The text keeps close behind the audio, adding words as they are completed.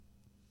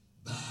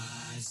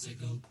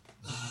Bicycle,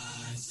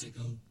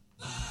 bicycle,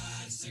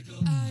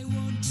 bicycle. I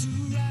want to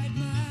ride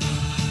my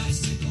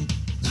bicycle,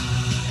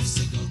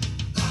 bicycle,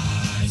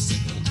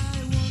 bicycle. I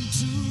want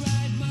to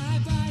ride my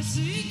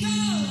bicycle.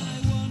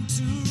 I want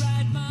to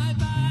ride my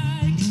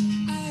bike.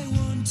 I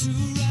want to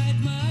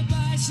ride my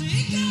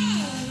bicycle.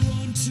 I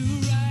want to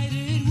ride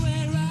it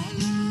where I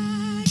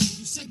like.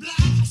 You say black,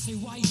 I say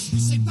white. You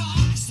say bar,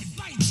 I say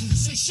bite. You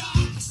say shark,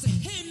 I say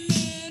him.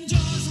 And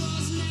Jaws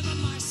was never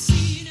my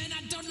scene, and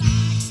I don't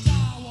like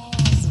Star Wars.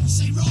 You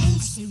say Rose,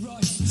 I say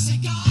Royce. You say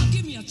God,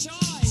 give me a choice.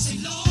 I say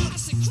Lord, I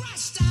say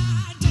Christ.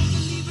 I don't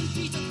believe in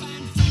Peter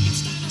Pan,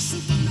 Frankenstein, or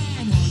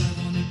Superman. All I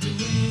wanna do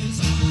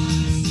is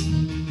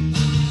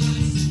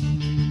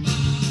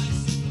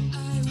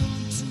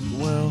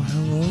Well,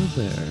 hello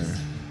there.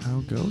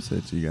 How goes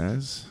it, you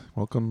guys?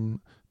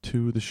 Welcome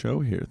to the show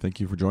here. Thank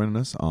you for joining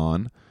us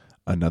on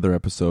another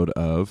episode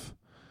of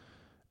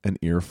An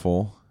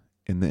Earful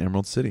in the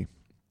Emerald City.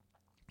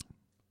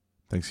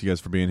 Thanks, you guys,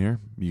 for being here.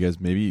 You guys,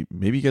 maybe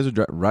you guys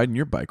are riding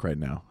your bike right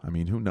now. I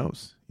mean, who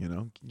knows? You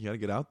know, you got to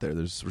get out there.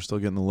 We're still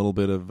getting a little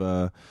bit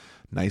of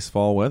nice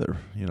fall weather,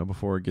 you know,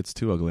 before it gets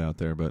too ugly out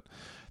there. But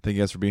thank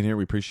you guys for being here.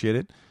 We appreciate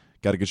it.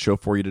 Got a good show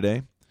for you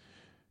today.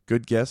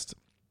 Good guest.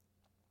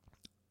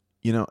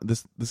 You know,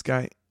 this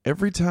guy,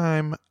 every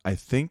time I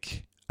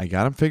think I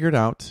got him figured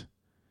out,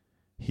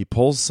 he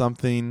pulls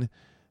something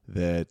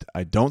that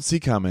I don't see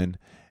coming,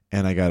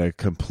 and I got to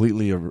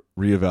completely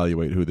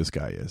reevaluate who this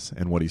guy is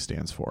and what he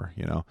stands for.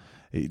 You know,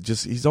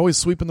 he's always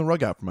sweeping the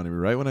rug out from under me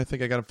right when I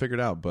think I got him figured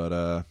out. But,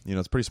 you know,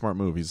 it's a pretty smart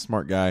move. He's a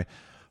smart guy,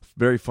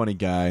 very funny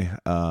guy.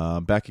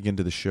 Back again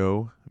to the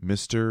show,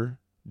 Mr.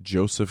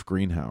 Joseph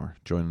Greenhauer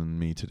joining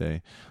me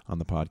today on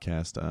the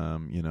podcast.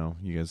 You know,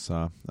 you guys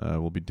saw,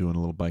 we'll be doing a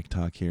little bike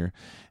talk here.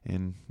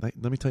 And let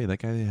me tell you,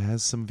 that guy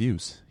has some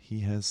views. He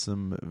has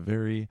some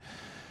very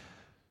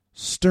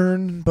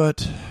stern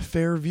but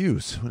fair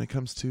views when it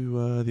comes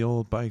to the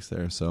old bikes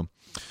there. So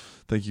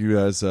thank you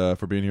guys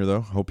for being here,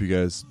 though. Hope you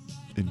guys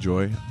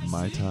enjoy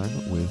my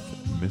time with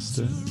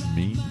Mr.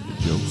 Mean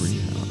Joe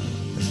Greenhauer.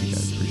 Thank you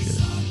guys. Appreciate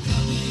it.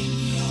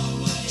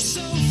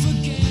 so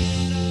forget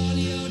all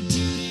your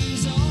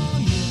duties, oh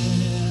yeah.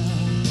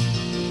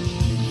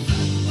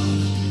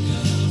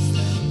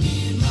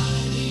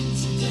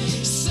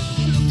 So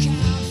look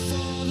out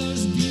for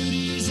those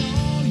beauties,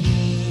 oh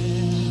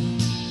yeah.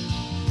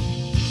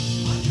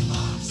 On your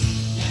marks,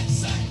 get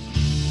set,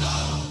 go!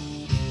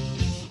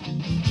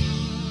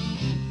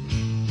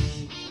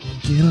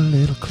 Get a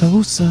little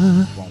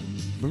closer.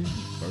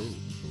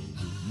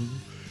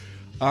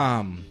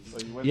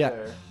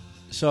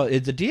 So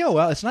the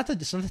DOL, it's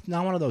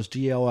not one of those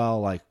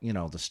DOL, like, you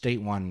know, the state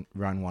run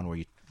one where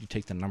you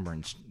take the number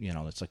and, you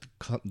know, it's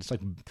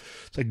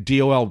like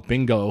DOL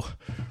bingo.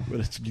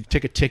 Where you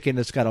take a ticket and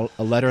it's got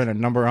a letter and a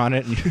number on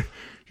it, and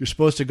you're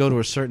supposed to go to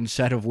a certain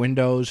set of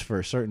windows for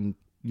a certain,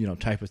 you know,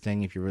 type of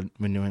thing if you're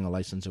renewing a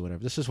license or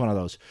whatever. This is one of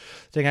those.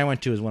 The thing I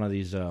went to is one of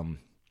these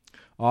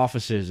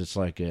offices. It's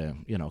like a,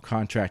 you know,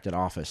 contracted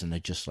office, and they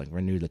just like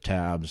renew the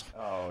tabs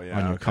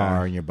on your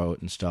car and your boat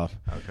and stuff.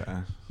 Okay.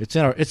 It's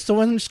the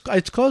one.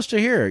 It's close to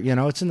here. You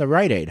know, it's in the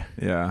Rite Aid.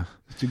 Yeah.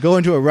 You go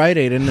into a Rite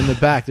Aid, and in the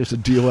back there's a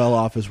DOL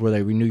office where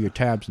they renew your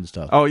tabs and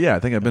stuff. Oh yeah, I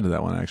think I've been to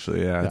that one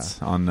actually. Yeah,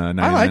 it's on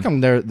 99. I like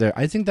them. They're.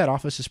 I think that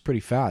office is pretty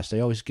fast.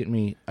 They always get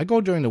me. I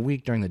go during the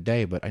week during the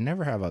day, but I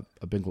never have a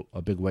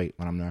big wait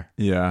when I'm there.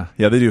 Yeah,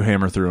 they do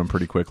hammer through them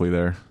pretty quickly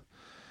there.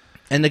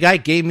 And the guy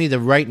gave me the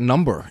right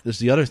number. This is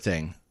the other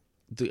thing.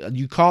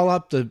 You call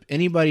up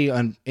anybody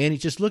on any,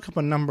 just look up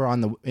a number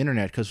on the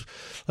internet, because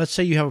let's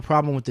say you have a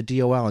problem with the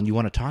DOL and you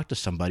want to talk to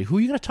somebody. Who are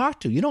you going to talk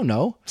to? You don't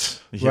know,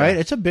 right?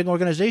 It's a big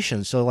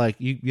organization, so like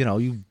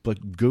you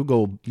like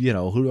Google, you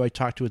know, who do I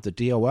talk to at the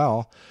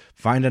DOL?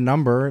 Find a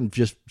number and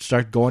just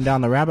start going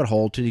down the rabbit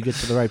hole till you get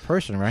to the right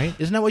person, right?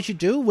 Isn't that what you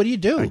do? What do you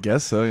do? I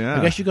guess so. Yeah.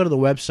 I guess you go to the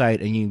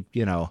website and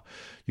you know.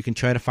 You can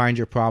try to find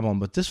your problem,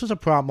 but this was a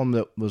problem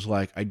that was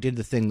like, I did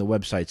the thing the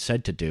website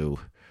said to do,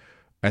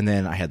 and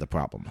then I had the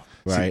problem,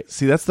 right?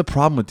 See, that's the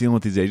problem with dealing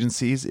with these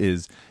agencies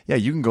is, yeah,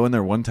 you can go in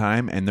there one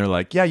time and they're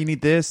like, yeah, you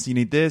need this, you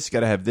got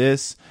to have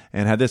this,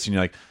 and have this, and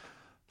you're like,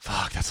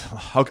 fuck, that's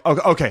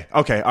okay,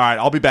 all right,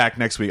 I'll be back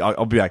next week.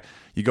 I'll be back.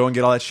 You go and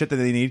get all that shit that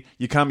they need.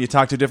 You come, you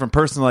talk to a different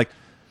person, like,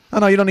 oh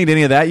no, you don't need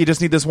any of that. You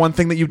just need this one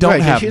thing that you don't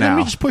have now. Let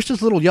me just push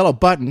this little yellow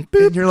button.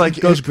 And you're like,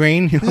 it goes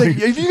green. You're like,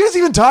 have you guys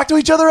even talked to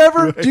each other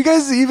ever? Right. Do you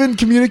guys even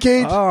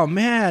communicate? Oh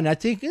man, I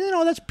think, you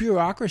know, that's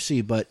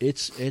bureaucracy, but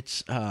it's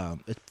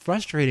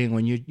frustrating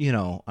when you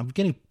know, I'm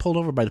getting pulled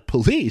over by the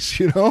police.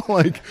 You know,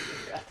 like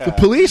the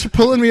police are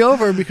pulling me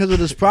over because of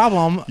this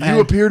problem. You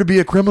appear to be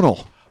a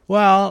criminal.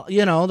 Well,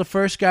 you know, the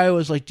first guy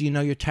was like, "Do you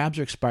know your tabs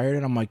are expired?"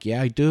 And I'm like,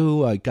 "Yeah, I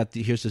do. I got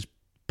here's this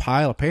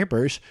pile of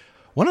papers."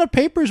 One of the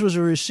papers was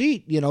a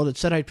receipt, you know, that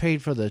said I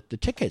paid for the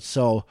tickets.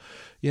 So,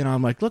 you know,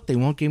 I'm like, look, they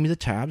won't give me the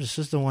tabs. This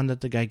is the one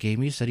that the guy gave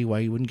me. He said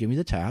why he wouldn't give me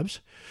the tabs.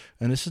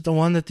 And this is the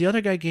one that the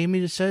other guy gave me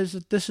that says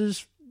that this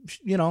is,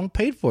 you know,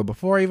 paid for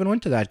before I even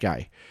went to that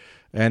guy.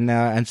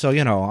 And so,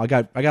 you know, I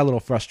got a little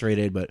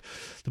frustrated, but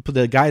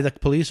the guy, the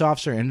police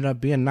officer, ended up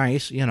being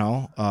nice, you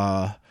know,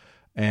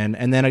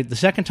 And then the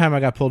second time I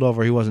got pulled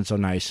over, he wasn't so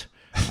nice,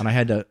 and I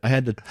had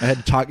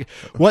to talk.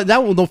 What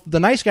the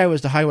nice guy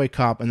was the highway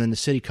cop, and then the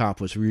city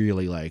cop was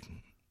really like,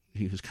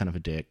 he was kind of a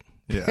dick.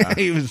 Yeah.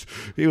 he was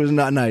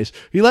not nice.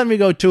 He let me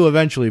go too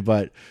eventually,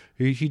 but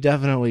he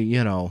definitely,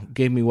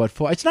 gave me what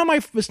for. It's not my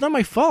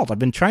fault. I've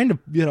been trying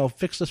to,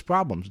 fix this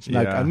problem. It's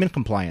not, I'm in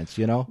compliance,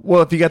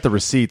 Well, if you got the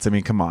receipts, I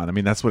mean, come on. I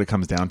mean, that's what it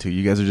comes down to.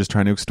 You guys are just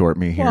trying to extort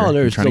me here. Well,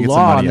 You're there's trying the to get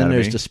some law, money and then out of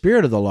there's me. the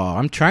spirit of the law.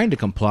 I'm trying to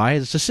comply.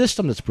 It's the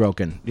system that's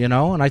broken,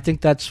 and I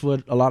think that's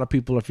what a lot of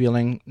people are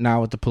feeling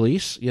now with the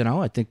police.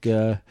 I think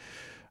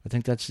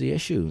that's the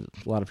issue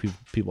a lot of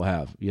people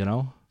have.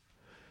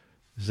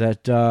 Is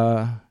that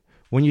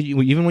when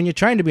when you're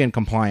trying to be in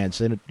compliance,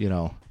 then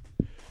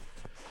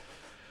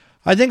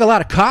I think a lot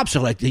of cops are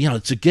like,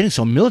 it's getting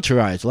so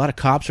militarized. A lot of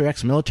cops are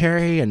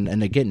ex-military, and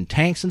they're getting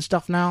tanks and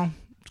stuff now.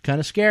 It's kind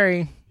of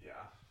scary.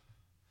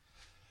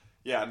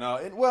 Yeah, no.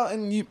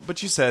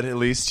 But you said at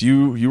least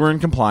you were in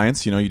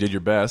compliance. You did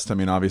your best. I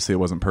mean, obviously it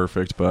wasn't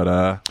perfect, but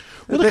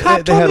they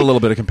had a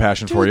little bit of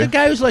compassion for you. The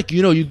guy was like,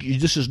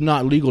 this is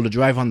not legal to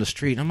drive on the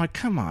street. I'm like,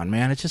 come on,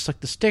 man. It's just like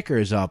the sticker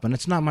is up, and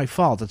it's not my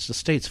fault. It's the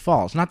state's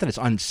fault. It's not that it's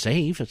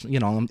unsafe. It's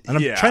I'm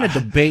trying to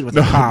debate with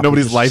the cop.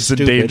 Nobody's life's in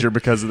stupid, danger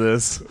because of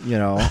this.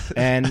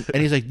 And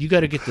he's like, you got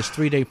to get this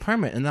 3-day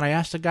permit. And then I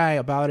asked the guy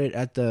about it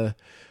at the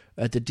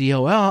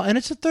DOL, and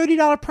it's a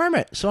 $30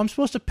 permit. So I'm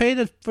supposed to pay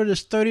for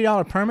this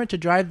 $30 permit to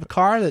drive the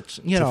car that's,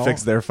 to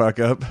fix their fuck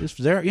up. It's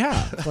there,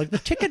 yeah. Like the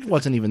ticket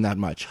wasn't even that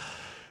much.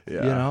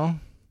 Yeah.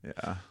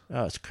 Yeah.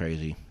 Oh, it's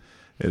crazy.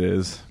 It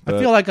is. I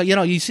feel like,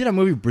 you see that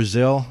movie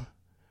Brazil?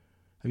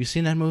 Have you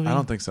seen that movie? I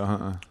don't think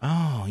so,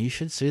 Oh, you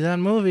should see that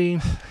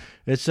movie.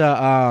 It's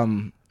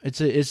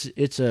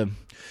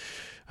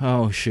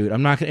oh shoot,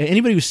 I'm not gonna,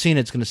 anybody who's seen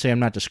it's going to say I'm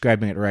not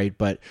describing it right,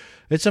 but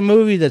it's a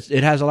movie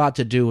it has a lot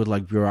to do with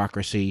like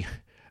bureaucracy,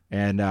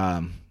 and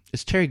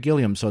it's Terry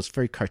Gilliam, so it's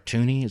very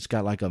cartoony. It's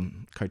got like a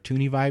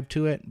cartoony vibe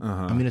to it.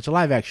 I mean, it's a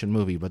live action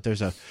movie, but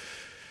there's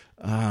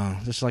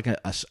like an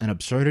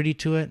absurdity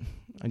to it.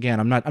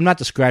 Again, I'm not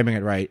describing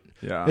it right.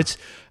 Yeah. It's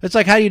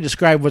like, how do you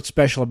describe what's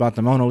special about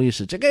the Mona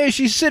Lisa? It's like, hey,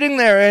 she's sitting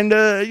there,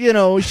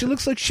 and she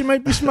looks like she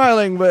might be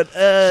smiling, but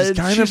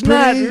she's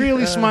not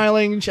really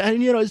smiling.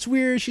 It's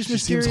weird. She's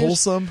mysterious. She seems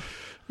wholesome.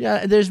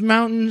 Yeah, there's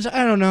mountains.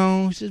 I don't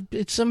know.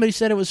 Somebody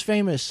said it was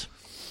famous.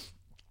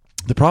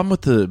 The problem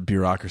with the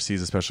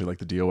bureaucracies, especially like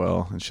the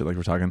DOL and shit like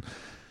we're talking,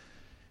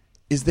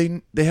 is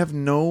they have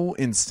no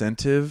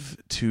incentive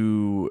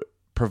to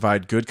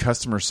provide good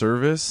customer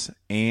service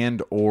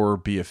and or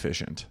be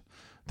efficient.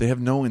 They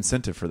have no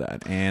incentive for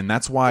that, and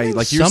that's why,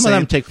 like you're saying, some of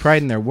them take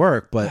pride in their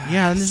work, but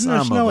yeah, there's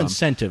no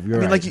incentive. You're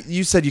right. Like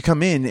you said, you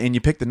come in and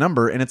you pick the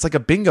number, and it's like a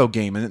bingo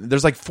game, and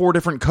there's like 4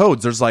 different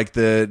codes. There's like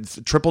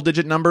the triple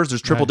digit numbers.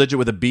 There's triple digit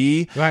with a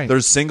B. Right.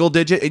 There's single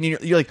digit, and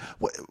you're like,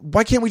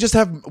 why can't we just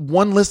have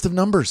one list of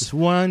numbers?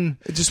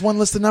 Just one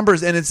list of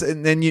numbers, and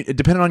then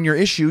depending on your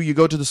issue, you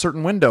go to the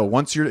certain window.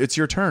 Once it's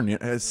your turn.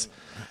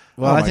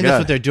 I think that's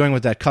what they're doing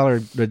with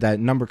that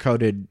number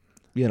coded,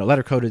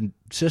 letter coded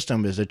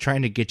system, is they're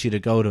trying to get you to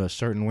go to a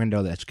certain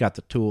window that's got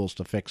the tools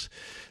to fix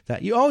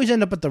that. You always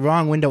end up at the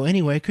wrong window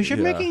anyway, because you're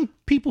making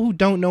people who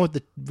don't know what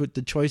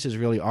the choices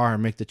really are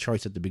make the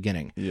choice at the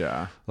beginning.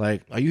 Yeah.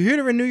 Like, are you here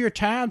to renew your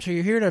tabs? Are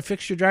you here to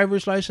fix your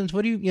driver's license?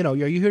 What do you, are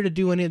you here to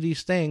do any of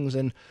these things?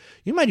 And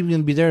you might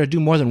even be there to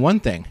do more than one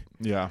thing.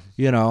 Yeah.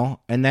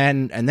 And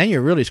then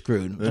you're really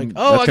screwed. Like,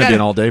 that's going to be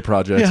an all-day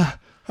project. Yeah.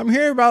 I'm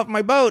here about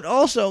my boat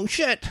also.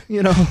 Shit,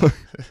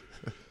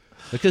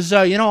 Because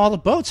all the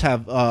boats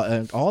have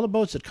all the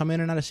boats that come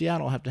in and out of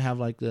Seattle have to have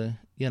like the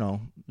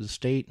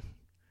state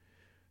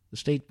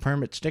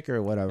permit sticker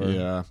or whatever.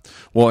 Yeah.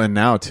 Well, and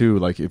now too,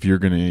 like if you're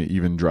gonna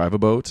even drive a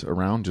boat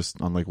around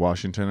just on Lake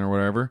Washington or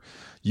whatever,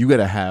 you got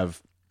to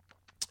have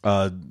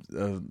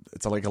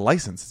it's like a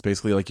license. It's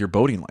basically like your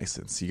boating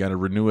license. You got to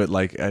renew it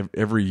like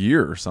every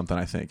year or something,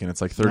 I think, and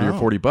it's like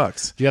 $30 or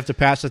 $40. Do you have to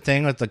pass the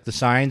thing with like the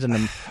signs and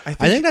I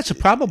think that's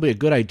probably a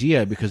good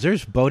idea, because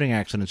there's boating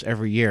accidents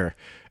every year.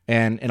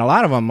 And a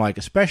lot of them, like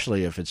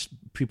especially if it's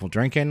people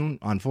drinking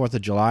on 4th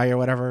of July or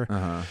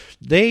whatever,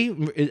 they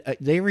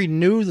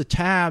renew the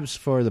tabs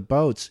for the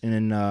boats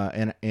in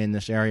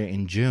this area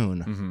in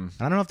June. Mm-hmm.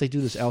 I don't know if they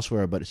do this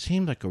elsewhere, but it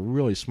seems like a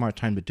really smart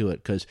time to do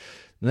it, because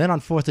then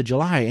on 4th of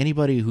July,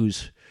 anybody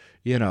who's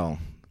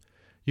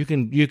if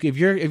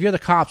you're the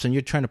cops and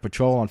you're trying to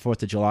patrol on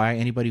 4th of July,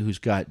 anybody who's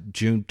got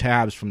June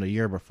tabs from the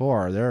year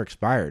before, they're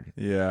expired.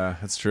 Yeah,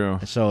 that's true.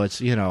 So it's,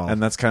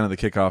 and that's kind of the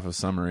kickoff of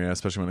summer, yeah,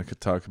 especially when it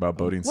could talk about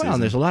boating season. Well,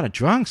 and there's a lot of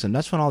drunks, and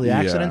that's when all the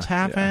accidents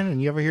happen. Yeah.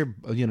 And you ever hear,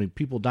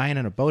 people dying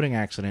in a boating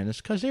accident,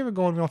 it's because they were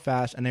going real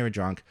fast and they were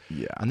drunk.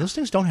 Yeah. And those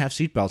things don't have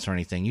seatbelts or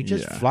anything. You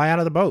just fly out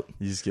of the boat.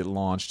 You just get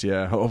launched,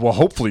 yeah. Well,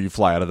 hopefully you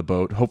fly out of the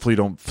boat. Hopefully you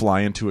don't fly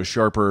into a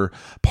sharper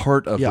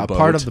part of the boat. Yeah,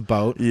 part of the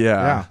boat.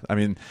 Yeah. I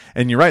mean,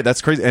 and you're right,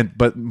 that's crazy.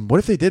 But what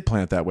if they did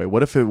plan it that way?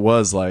 What if it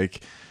was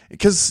like,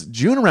 because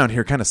June around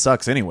here kind of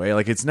sucks anyway.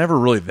 Like it's never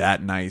really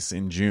that nice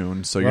in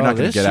June, so you're not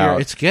going to get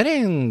out. It's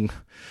getting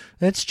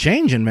It's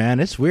changing, man.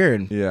 It's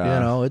weird. Yeah. You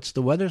know,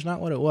 the weather's not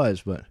what it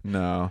was, but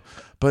No,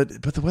 but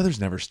the weather's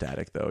never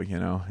static though. You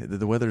know,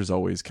 the weather's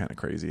always kind of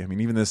crazy. I mean,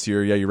 even this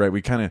year, yeah, you're right.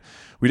 We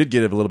did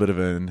get a little bit of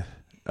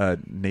a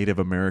Native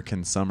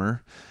American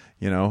summer.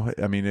 You know,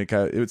 I mean,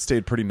 it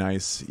stayed pretty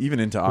nice even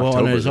into October. well,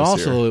 and there's this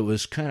also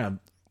year.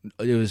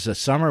 it was the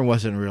summer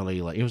wasn't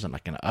really like it wasn't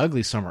like an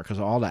ugly summer because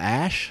of all the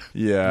ash.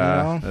 Yeah,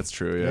 you know? that's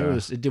true. Yeah,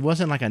 It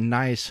wasn't like a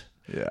nice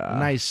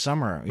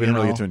summer. We didn't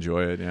really get to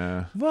enjoy it.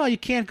 Yeah, Well, you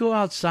can't go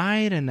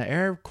outside, and the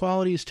air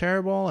quality is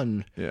terrible,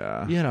 and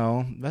yeah, you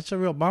know that's a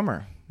real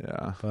bummer.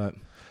 yeah.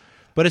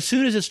 But as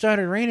soon as it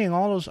started raining,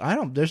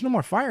 there's no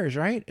more fires,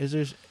 right?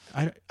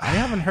 I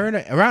haven't heard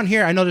it around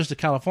here. I know there's the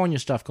California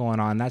stuff going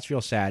on. That's real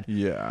sad.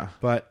 Yeah.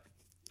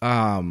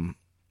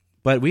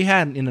 But we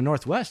had in the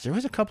Northwest, there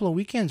was a couple of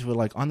weekends where,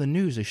 like, on the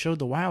news, they showed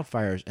the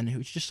wildfires, and it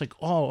was just, like,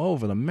 all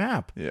over the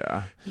map.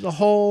 Yeah. The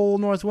whole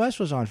Northwest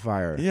was on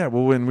fire. Yeah,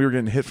 well, when we were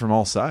getting hit from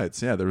all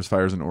sides, yeah, there was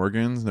fires in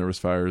Oregon, there was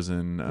fires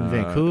in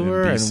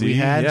Vancouver, in and BC, we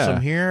had yeah.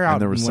 some here And out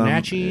there in was some-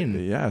 Wenatchee.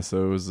 And yeah,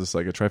 so it was just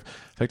like a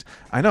trifecta.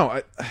 I know.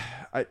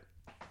 I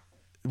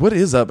what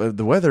is up?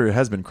 The weather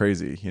has been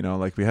crazy. You know,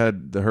 like we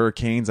had the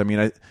hurricanes. I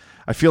mean,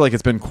 I feel like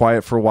it's been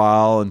quiet for a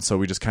while, and so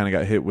we just kind of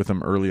got hit with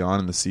them early on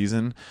in the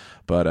season.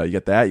 But you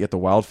get that, you get the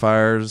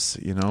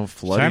wildfires, you know,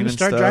 flooding time to and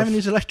start stuff. driving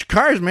these electric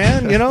cars,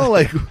 man. You know,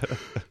 like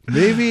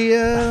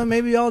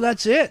maybe all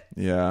that's it.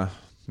 Yeah,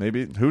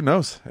 maybe. Who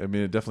knows? I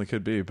mean, it definitely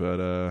could be,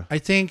 but I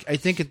think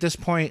at this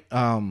point,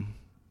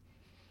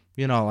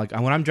 you know, like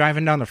when I'm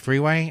driving down the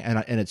freeway and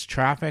it's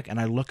traffic, and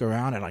I look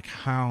around at like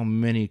how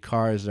many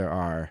cars there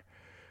are,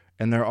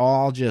 and they're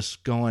all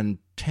just going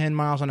 10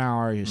 miles an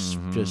hour,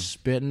 just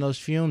spitting those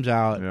fumes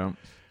out. yeah.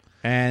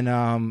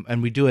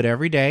 And we do it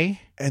every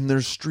day. And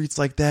there's streets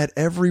like that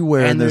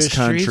everywhere in And this there's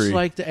country. streets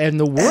like that in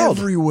the world.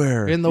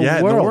 Everywhere. In the yeah,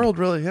 in world. the world,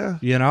 really, yeah.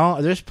 You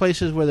know, there's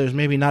places where there's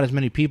maybe not as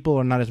many people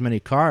or not as many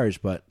cars,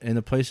 but in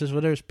the places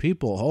where there's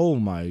people, oh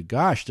my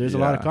gosh, there's a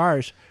lot of Yeah.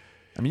 cars.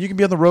 I mean, you can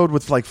be on the road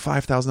with like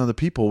 5,000 other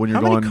people when you're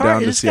How many going cars? down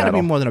to There's got to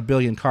Seattle. be more than 1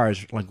 billion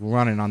cars like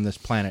running on this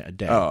planet a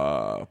day.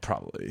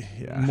 Probably,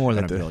 yeah. More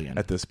than At 1 billion.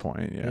 at this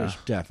point, yeah, There's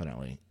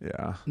definitely.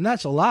 yeah. And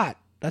that's a lot.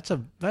 That's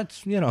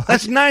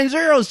 9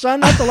 zeros,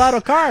 son. That's a lot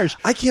of cars.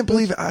 I can't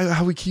believe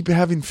how we keep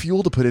having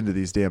fuel to put into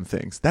these damn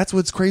things. That's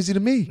what's crazy to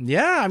me.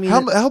 Yeah, I mean,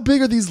 How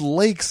big are these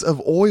lakes of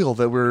oil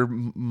that we're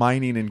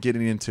mining and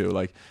getting into?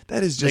 Like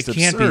that is they just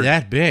can't absurd. be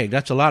that big.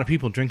 That's a lot of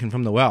people drinking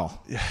from the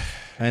well.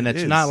 And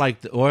it's is. not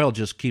like the oil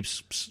just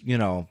keeps, you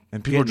know,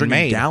 And people are getting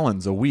drinking made.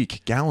 gallons a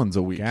week. Gallons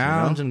you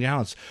know? and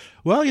gallons.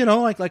 Well, you know,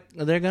 like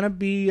they're gonna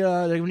be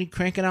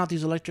cranking out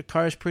these electric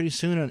cars pretty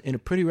soon in a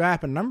pretty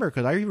rapid number.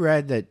 Because I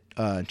read that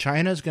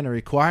China's going to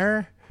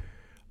require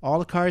all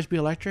the cars be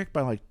electric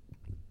by like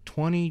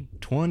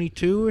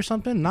 2022 or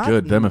something. Not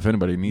Good them if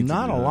anybody needs.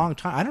 Not to a do that. long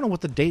time. I don't know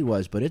what the date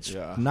was, but it's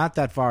Yeah. not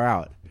that far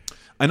out.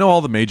 I know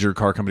all the major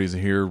car companies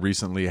here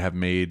recently have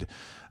made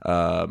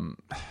kind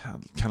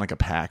of like a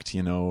pact,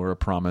 you know, or a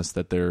promise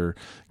that they're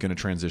going to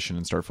transition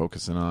and start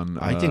focusing on.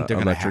 I think they're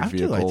going to electric have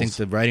vehicles. to. I think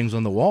the writing's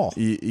on the wall.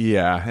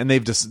 Yeah, and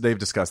they've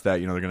discussed that.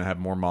 You know, they're going to have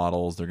more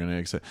models. They're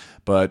going to,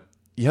 but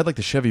you had like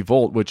the Chevy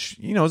Volt, which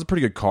you know is a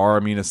pretty good car. I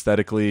mean,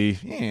 aesthetically,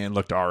 it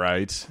looked all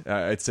right.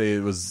 I'd say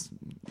it was,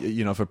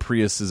 you know, if a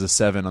Prius is a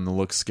 7 on the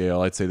look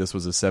scale, I'd say this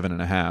was a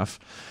 7.5.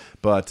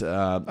 But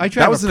I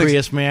drive a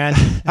Prius, man.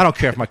 I don't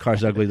care if my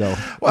car's ugly, though.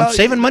 Well, I'm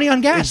saving money on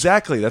gas.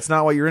 Exactly. That's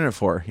not what you're in it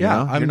for. You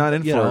Yeah, know? You're not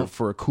in you know,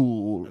 for a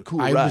cool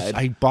ride.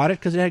 I bought it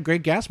because it had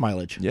great gas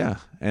mileage. Yeah,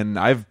 and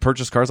I've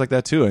purchased cars like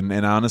that too, and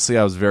honestly,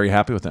 I was very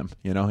happy with them.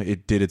 You know,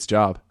 it did its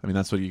job. I mean,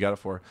 that's what you got it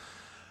for.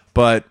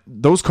 But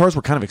those cars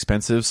were kind of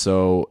expensive,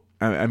 so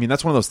I mean,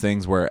 that's one of those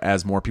things where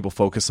as more people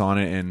focus on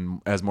it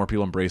and as more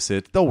people embrace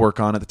it, they'll work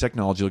on it. The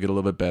technology will get a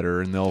little bit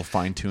better, and they'll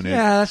fine tune it.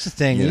 Yeah, that's the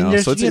thing. You know?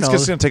 There's- So it's you know,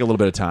 just going to take a little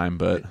bit of time,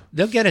 but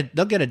they'll get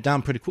it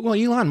done pretty quick. Well,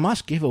 Elon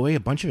Musk gave away a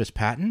bunch of his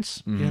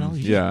patents. You know,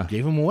 he yeah. just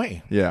gave them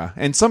away. yeah.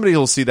 And somebody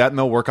will see that and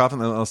they'll work off,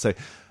 and they'll say,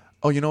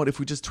 "Oh, you know what? If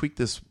we just tweak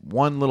this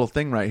one little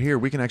thing right here,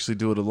 we can actually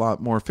do it a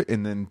lot more."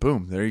 And then,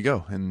 boom, there you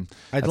go. And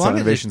that's how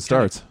innovation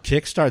starts.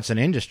 Kickstarts an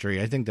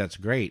industry. I think that's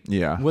great.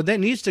 Yeah. Well, that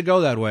needs to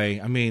go that way.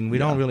 I mean, we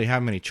don't really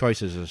have many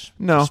choices as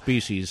No.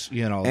 species.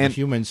 You know, And- the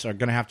humans are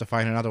going to have to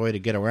find another way to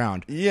get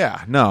around.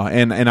 Yeah, no,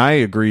 and I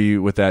agree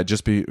with that.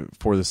 Just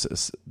for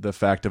the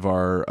fact of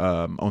our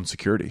own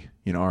security,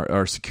 you know,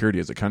 our security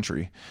as a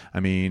country. I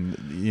mean,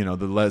 you know,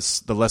 the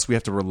less we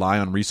have to rely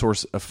on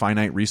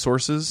finite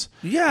resources.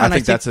 Yeah, I and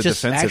think that's a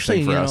just defensive actually,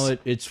 thing for you us. know,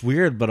 it's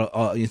weird,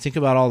 but you think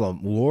about all the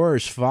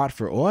wars fought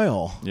for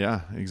oil.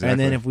 Yeah, exactly. And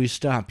then if we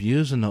stop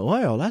using the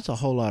oil, that's a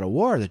whole lot of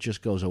war that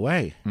just goes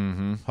away.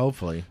 Mm-hmm.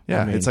 Hopefully.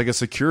 yeah, I mean, it's like a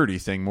security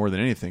thing more than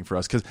anything for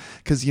us,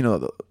 because you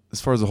know,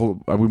 as far as the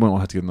whole, we won't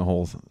have to get in the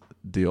whole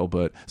deal,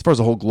 but as far as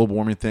the whole global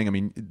warming thing, I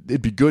mean,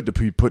 it'd be good to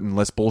be putting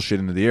less bullshit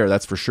into the air.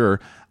 That's for sure.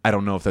 I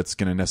don't know if that's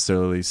going to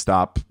necessarily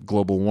stop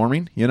global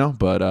warming, you know,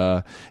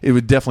 but it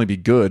would definitely be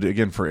good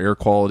again for air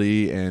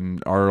quality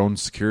and our own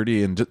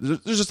security. And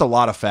there's just a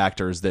lot of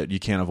factors that you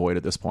can't avoid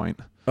at this point.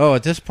 oh,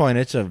 at this point,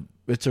 it's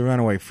it's a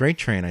runaway freight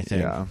train. I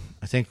think. Yeah.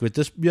 I think with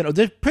this,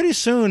 pretty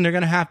soon they're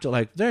going to have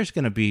to there's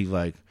going to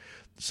be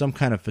some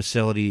kind of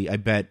facility. I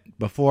bet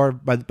before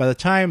by the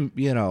time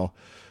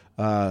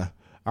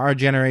our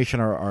generation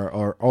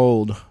are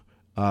old.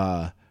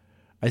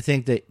 I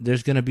think that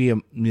there's going to be a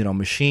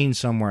machine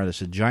somewhere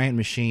that's a giant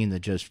machine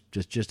that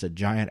just a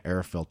giant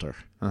air filter.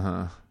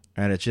 And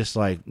it's just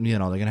they're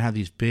going to have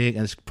these big,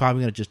 and it's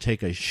probably going to just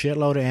take a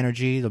shitload of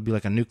energy. There'll be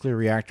like a nuclear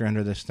reactor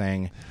under this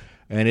thing.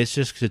 And it's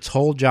just, its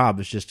whole job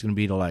is just going to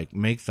be to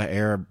make the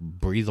air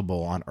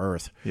breathable on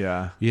Earth.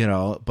 Yeah.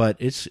 But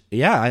it's,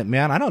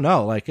 man, I don't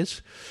know.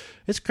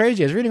 It's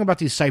crazy. I was reading about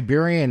these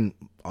Siberian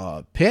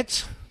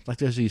pits.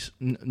 There's these,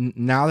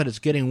 now that it's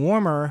getting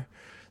warmer,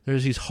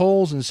 there's these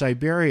holes in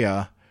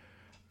Siberia,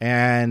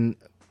 and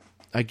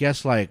I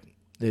guess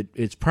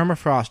it's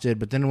permafrosted,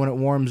 but then when it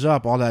warms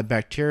up, all that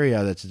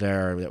bacteria that's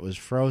there that was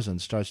frozen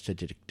starts to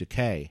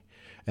decay.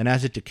 And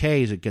as it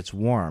decays, it gets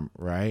warm,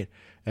 right?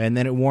 And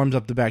then it warms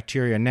up the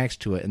bacteria next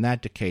to it, and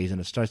that decays,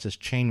 and it starts this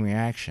chain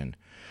reaction.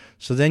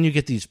 So then you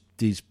get these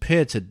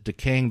pits of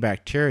decaying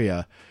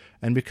bacteria,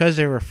 and because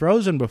they were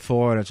frozen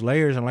before, and it's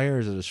layers and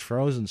layers of this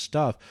frozen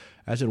stuff,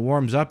 as it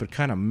warms up, it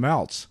kind of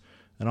melts.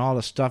 And all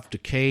the stuff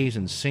decays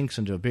and sinks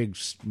into a big,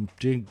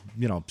 stinky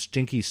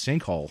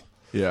sinkhole.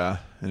 Yeah,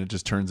 and it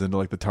just turns into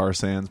the tar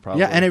sands, probably.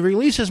 Yeah, and it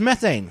releases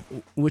methane,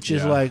 which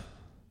is a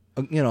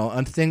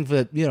thing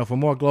for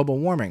more global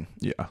warming.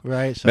 Yeah,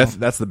 right. So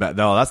that's the bad.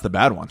 No, that's the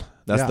bad one.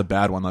 That's Yeah. the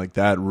bad one.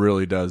 That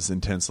really does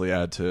intensely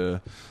add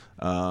to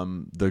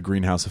the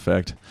greenhouse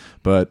effect.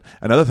 But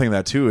another thing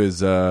that too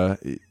is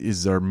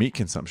our meat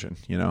consumption.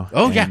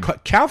 Oh, and, yeah,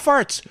 cow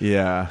farts.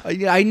 Yeah.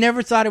 I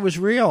never thought it was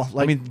real.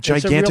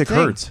 Gigantic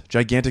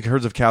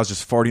herds of cows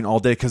just farting all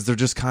day because they're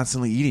just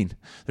constantly eating.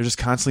 They're just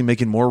constantly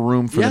making more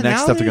room for the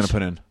next stuff they're going to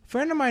put in. A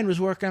friend of mine was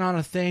working on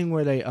a thing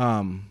where they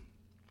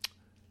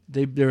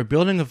were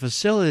building a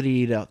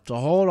facility to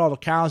hold all the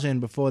cows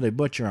in before they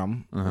butcher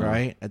them,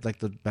 right? At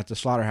the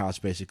slaughterhouse,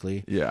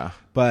 basically. Yeah.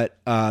 But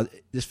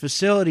this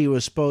facility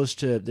was supposed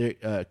to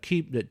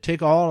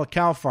take all the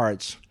cow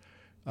farts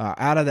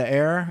out of the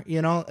air,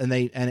 and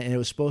it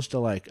was supposed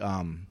to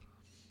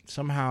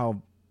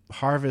somehow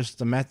harvest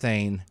the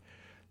methane.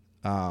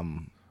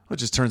 It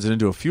just turns it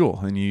into a fuel,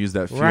 and you use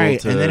that fuel.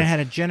 Right, and then it had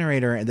a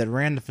generator that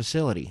ran the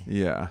facility.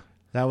 Yeah.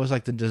 That was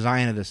the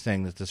design of this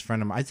thing that this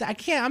friend of mine.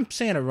 I'm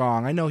saying it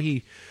wrong. I know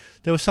there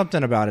was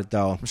something about it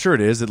though. I'm sure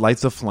it is. It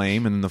lights a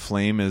flame, and the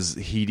flame is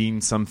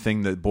heating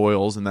something that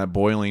boils, and that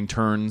boiling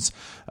turns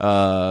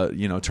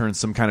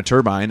some kind of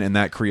turbine, and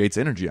that creates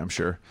energy. I'm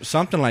sure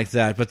Something like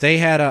that. But they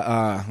had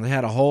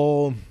a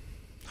whole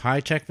high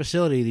tech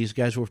facility these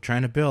guys were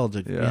trying to build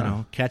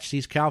to catch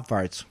these cow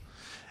farts.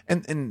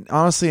 And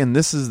honestly, and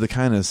this is the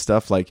kind of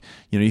stuff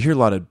you hear a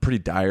lot of pretty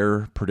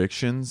dire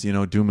predictions,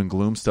 doom and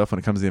gloom stuff when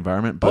it comes to the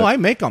environment. But I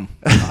make them.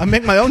 I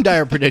make my own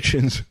dire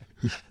predictions.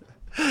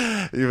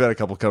 You've had a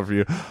couple come for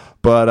you.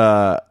 But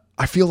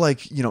I feel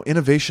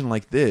innovation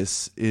like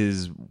this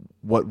is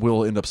what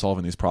will end up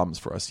solving these problems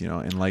for us,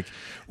 and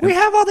we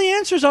have all the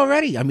answers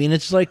already. I mean,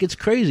 it's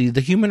crazy.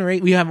 The human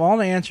race, we have all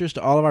the answers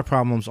to all of our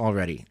problems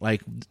already. They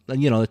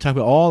talk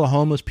about all the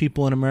homeless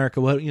people in America.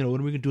 What are we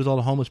going to do with all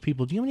the homeless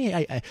people? Do you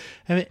have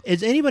any?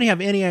 Does anybody have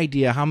any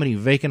idea how many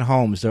vacant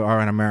homes there are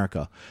in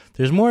America?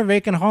 There's more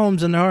vacant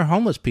homes than there are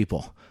homeless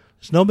people.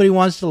 Just nobody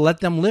wants to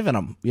let them live in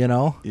them.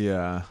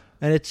 Yeah.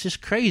 And it's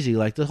just crazy.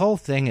 The whole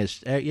thing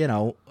is,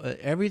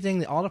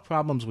 everything, all the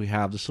problems we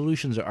have, the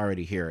solutions are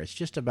already here. It's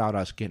just about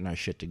us getting our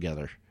shit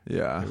together.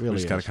 Yeah, it really we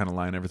just got to is. kind of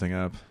line everything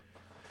up.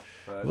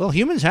 Well,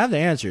 humans have the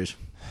answers.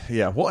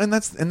 Yeah, well, and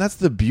that's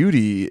the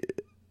beauty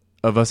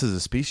of us as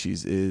a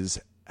species is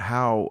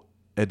how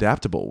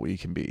adaptable we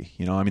can be.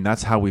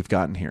 That's how we've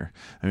gotten here.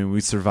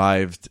 We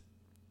survived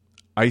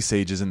ice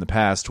ages in the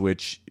past,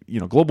 which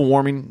global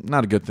warming,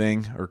 not a good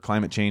thing, or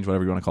climate change,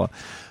 whatever you want to call it,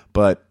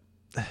 but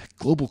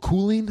global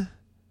cooling,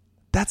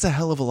 that's a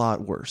hell of a lot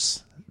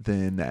worse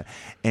than that.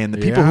 And the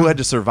people who had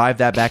to survive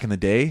that back in the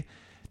day,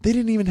 they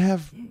didn't even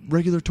have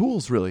regular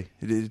tools really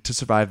to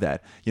survive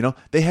that.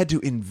 They had to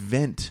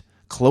invent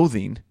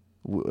clothing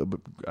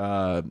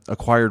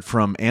acquired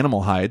from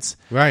animal hides,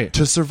 right,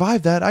 to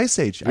survive that ice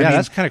age. Yeah,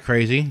 that's kind of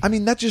crazy.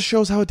 That just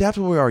shows how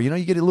adaptable we are.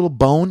 You get a little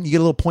bone, you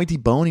get a little pointy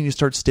bone, and you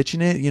start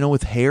stitching it,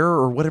 with hair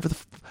or whatever.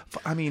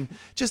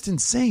 Just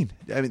insane.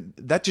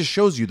 That just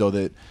shows you though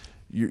that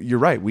you're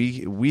right.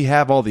 We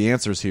have all the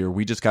answers here.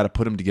 We just got to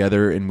put them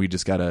together, and we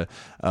just got to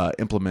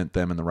implement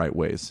them in the right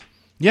ways.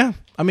 Yeah.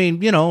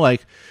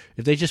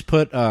 If they just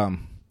put a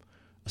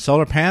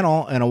solar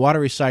panel and a water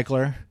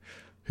recycler,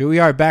 here we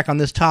are back on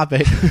this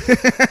topic,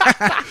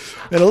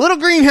 in a little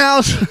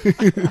greenhouse.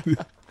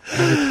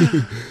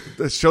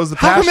 That shows the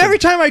passion. How come every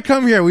time I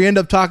come here, we end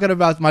up talking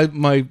about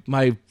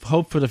my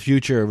hope for the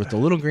future with the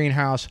little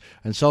greenhouse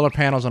and solar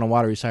panels and a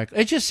water recycler?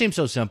 It just seems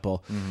so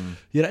simple.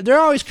 Mm-hmm. They're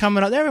always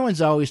coming up.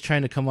 Everyone's always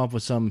trying to come up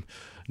with some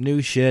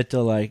new shit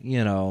to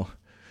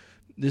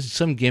this is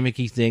some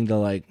gimmicky thing to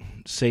like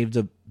save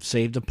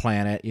the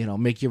planet, you know,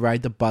 make you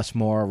ride the bus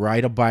more,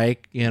 ride a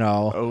bike, you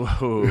know.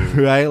 Oh.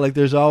 Right? Like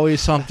there's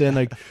always something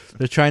like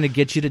they're trying to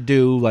get you to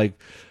do. Like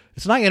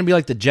it's not going to be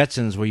like the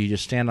Jetsons where you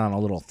just stand on a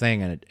little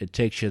thing and it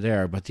takes you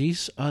there. But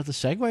these the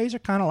Segways are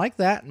kind of like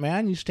that,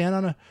 man. You stand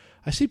on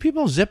I see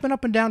people zipping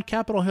up and down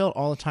Capitol Hill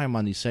all the time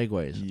on these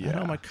Segways. Yeah. And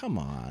I'm like, come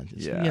on.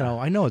 Yeah. You know,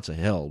 I know it's a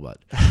hill, but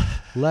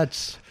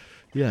let's,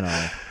 you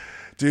know.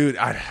 Dude,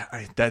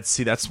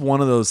 that's one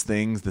of those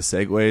things, the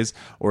Segways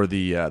or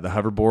the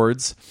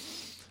hoverboards.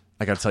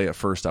 I got to tell you, at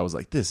first I was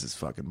like, this is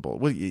fucking bull.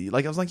 What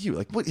I was like,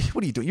 what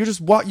are you doing? You're just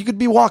you could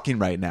be walking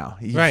right now.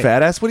 You right.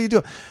 Fat ass. What are you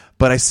doing?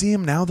 But I see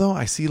him now though.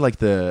 I see like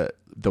the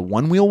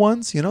one wheel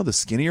ones, you know, the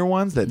skinnier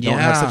ones that don't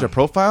have such a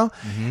profile.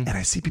 Mm-hmm. And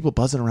I see people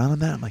buzzing around on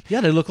that. I'm like,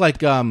 yeah, they look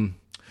like who's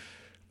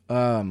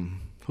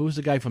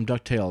the guy from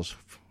DuckTales?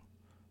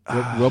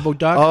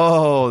 RoboDuck?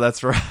 Oh,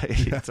 that's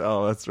right.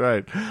 Oh, that's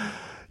right.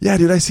 Yeah,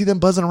 dude, I see them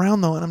buzzing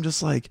around though, and I'm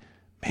just like,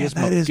 man,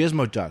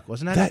 Gizmo Duck,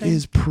 wasn't that? That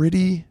is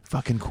pretty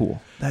fucking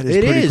cool. That is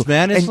it pretty is, cool.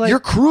 man. It's and like, you're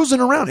cruising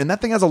around, and that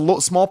thing has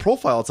a small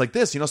profile. It's like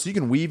this, you know, so you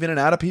can weave in and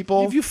out of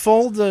people. If you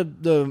fold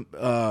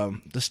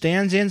the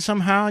stands in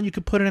somehow, you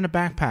could put it in a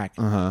backpack.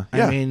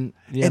 Yeah. I mean,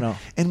 you know.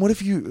 And what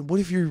if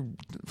you're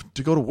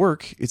to go to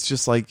work? It's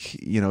just like,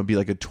 you know, it'd be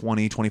like a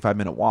 20-25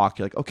 minute walk.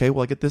 You're like, okay,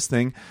 well, I get this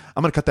thing.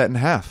 I'm gonna cut that in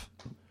half.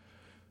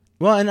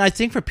 Well, and I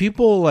think for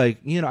people like,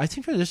 you know, I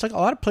think there's like a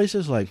lot of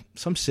places like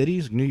some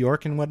cities, New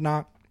York and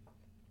whatnot,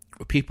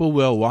 where people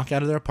will walk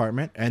out of their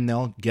apartment and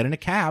they'll get in a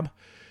cab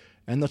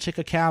and they'll take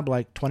a cab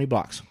like 20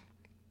 blocks,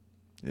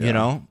 you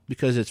know,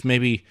 because it's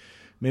maybe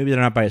they're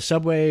not by a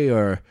subway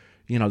or,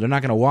 you know, they're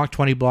not going to walk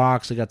 20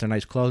 blocks. They got their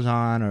nice clothes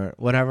on or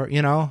whatever,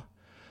 you know,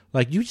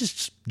 like you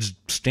just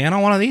stand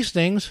on one of these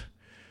things,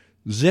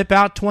 zip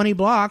out 20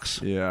 blocks,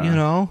 you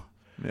know.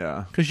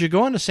 Yeah, because you're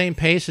going the same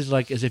pace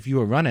as if you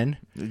were running.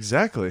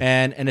 Exactly.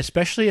 And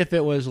especially if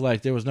it was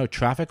like there was no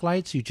traffic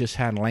lights, you just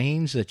had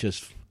lanes that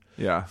just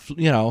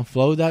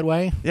flowed that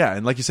way. Yeah,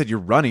 and like you said, you're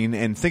running,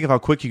 and think of how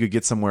quick you could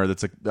get somewhere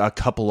that's a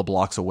couple of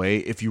blocks away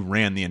if you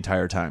ran the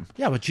entire time.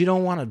 Yeah, but you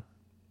don't want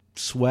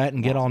to sweat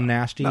and get all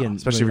nasty, and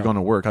especially if you're going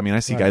to work. I mean,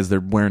 I see guys,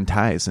 they're wearing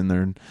ties and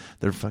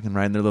they're fucking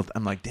riding their little.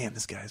 I'm like, damn,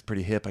 this guy's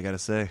pretty hip. I gotta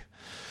say.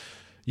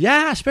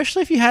 Yeah,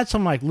 especially if you had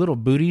some like little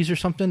booties or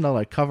something to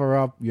like cover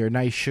up your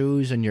nice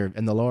shoes and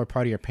the lower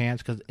part of your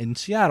pants. Because in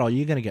Seattle,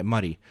 you're gonna get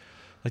muddy.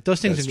 Like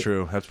those things. That's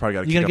true. That's probably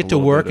got. You're gonna get to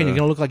work and you're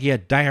gonna look like you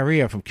had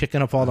diarrhea from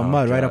kicking up all the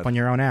mud right up on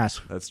your own ass.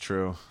 That's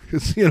true.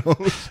 You know,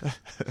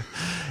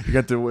 you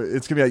got to.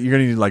 It's gonna be. You're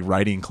gonna need like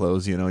riding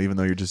clothes. You know, even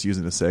though you're just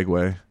using a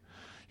Segway,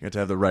 you have to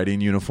have the riding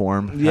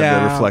uniform. Have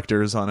the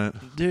reflectors on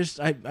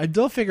it.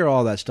 They'll figure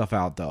all that stuff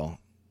out though.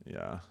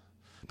 Yeah.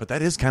 But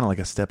that is kind of like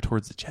a step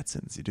towards the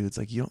Jetsons, dude. It's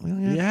like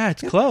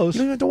it's close.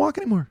 You don't have to walk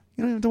anymore.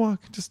 You don't have to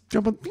walk. Just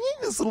jump on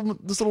this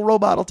little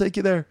robot. Will take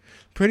you there.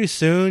 Pretty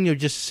soon, you'll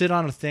just sit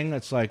on a thing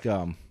that's like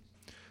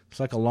it's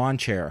like a lawn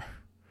chair.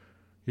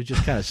 You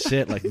just kind of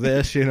sit like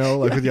this, you know,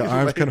 like with your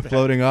arms kind of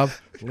floating up,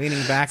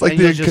 leaning back.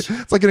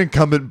 It's like an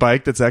incumbent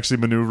bike that's actually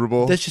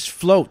maneuverable. That just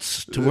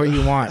floats to where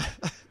you want.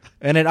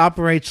 And it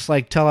operates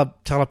like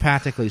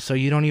telepathically, so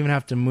you don't even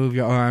have to move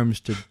your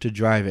arms to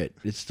drive it.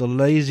 It's the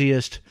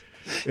laziest.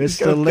 It's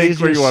the laziest.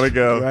 Think where you want to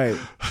go. Right.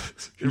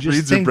 It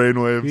reads your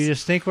brainwaves. You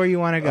just think where you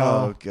want to go.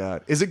 Oh,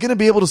 God. Is it going to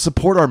be able to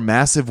support our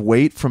massive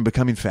weight from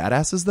becoming fat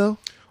asses, though?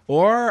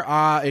 Or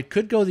it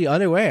could go the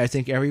other way. I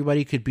think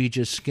everybody could be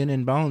just skin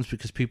and bones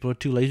because people are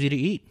too lazy to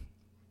eat.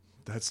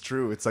 That's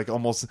true. It's like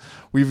almost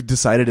we've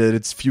decided that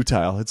it's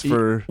futile. It's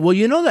for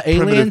you know the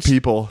aliens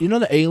people. You know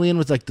the alien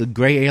with like the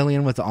gray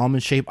alien with the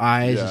almond shaped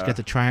eyes. It's got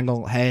the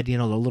triangle head. You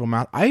know the little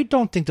mouth. I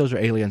don't think those are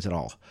aliens at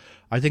all.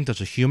 I think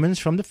those are humans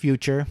from the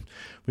future.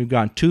 We've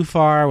gone too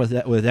far with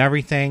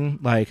everything.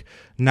 Like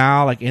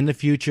now, like in the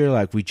future,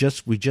 like we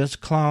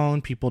just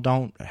clone. People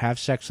don't have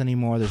sex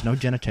anymore. There's no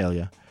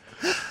genitalia.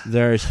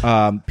 There's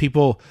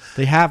people.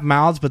 They have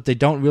mouths, but they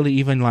don't really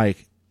even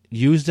like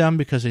use them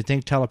because they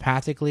think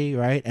telepathically,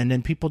 right? And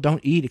then people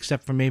don't eat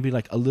except for maybe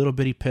like a little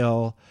bitty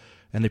pill,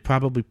 and they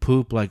probably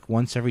poop like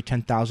once every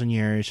 10,000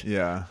 years.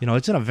 Yeah, you know,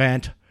 it's an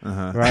event,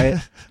 right?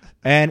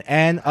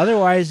 And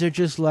otherwise, they're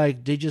just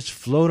like they just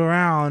float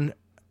around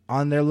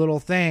on their little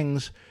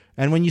things.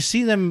 And when you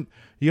see them,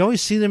 you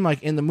always see them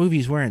like in the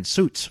movies wearing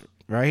suits,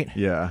 right?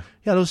 Yeah.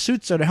 Yeah, those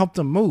suits are to help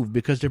them move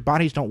because their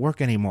bodies don't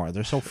work anymore.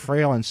 They're so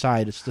frail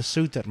inside. It's the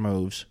suit that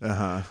moves.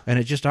 And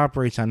it just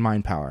operates on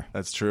mind power.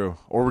 That's true.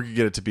 Or we could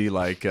get it to be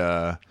like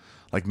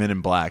Men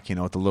in Black, you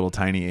know, with the little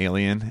tiny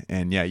alien.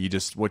 And yeah, you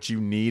just what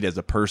you need as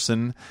a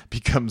person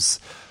becomes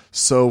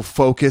so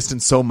focused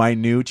and so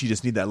minute. You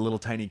just need that little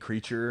tiny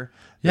creature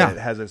that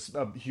has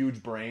a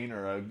huge brain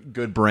or a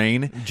good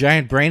brain.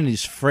 Giant brain and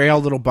his frail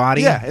little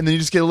body. Yeah, and then you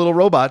just get a little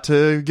robot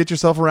to get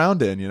yourself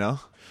around in, you know?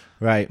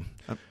 Right.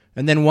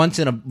 And then once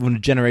when a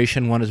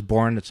generation one is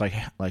born, it's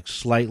like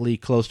slightly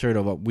closer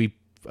to what we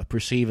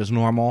perceive as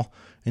normal,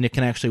 and it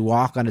can actually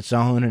walk on its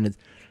own, and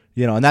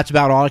and that's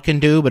about all it can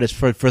do. But it's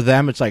for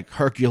them, it's like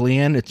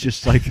Herculean. It's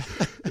just like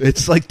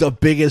it's like the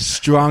biggest,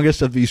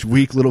 strongest of these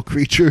weak little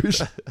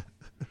creatures.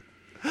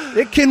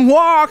 It can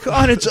walk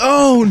on its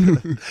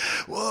own.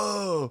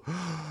 Whoa.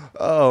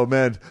 Oh,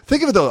 man.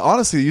 Think of it, though.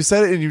 Honestly, you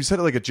said it, and you said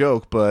it like a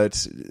joke, but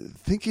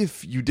think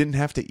if you didn't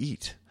have to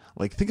eat.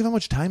 Like, think of how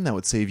much time that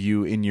would save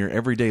you in your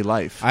everyday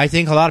life. I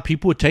think a lot of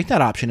people would take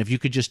that option if you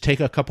could just take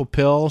a couple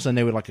pills and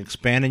they would like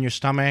expand in your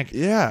stomach.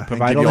 Yeah,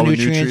 provide and all give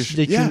the you nutrients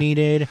that you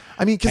needed.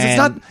 I mean,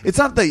 because it's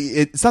not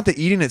the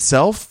eating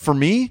itself for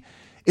me.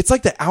 It's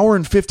like the hour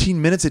and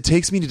 15 minutes it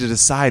takes me to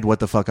decide what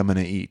the fuck I'm going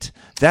to eat.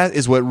 That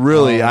is what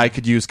really I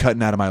could use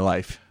cutting out of my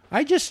life.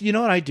 I just, you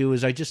know what I do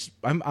is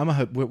I'm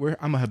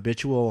a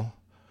habitual.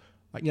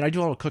 You know, I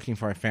do all the cooking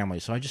for our family,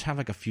 so I just have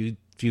like a few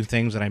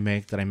things that I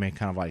make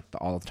kind of like the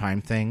all the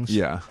time things.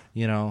 Yeah.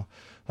 You know,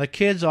 like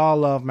kids all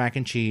love mac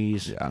and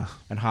cheese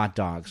and hot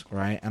dogs,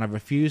 right? And I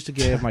refuse to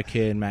give my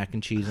kid mac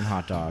and cheese and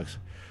hot dogs.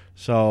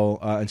 So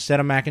instead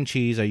of mac and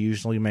cheese, I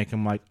usually make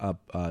him like a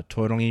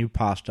tortellini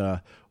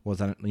pasta with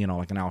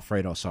like an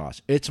Alfredo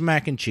sauce. It's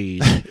mac and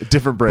cheese,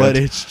 different bread, but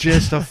it's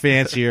just a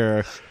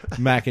fancier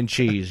mac and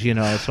cheese. You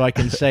know, so I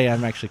can say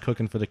I'm actually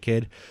cooking for the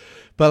kid.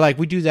 But like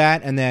we do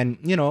that, and then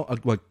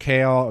like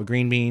kale or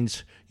green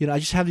beans. You know, I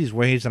just have these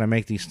ways that I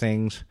make these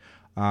things,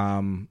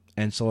 and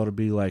so it'll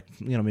be like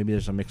maybe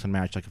there's a mix and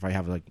match. Like if I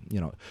have like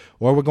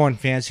or we're going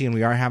fancy and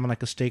we are having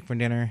like a steak for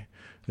dinner.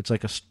 It's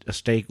like a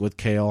steak with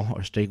kale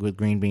or steak with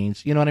green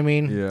beans. You know what I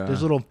mean? Yeah.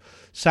 There's little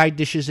side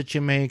dishes that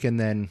you make, and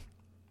then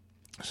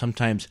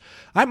sometimes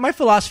my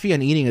philosophy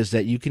on eating is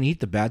that you can eat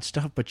the bad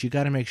stuff, but you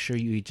got to make sure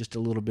you eat just a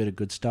little bit of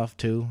good stuff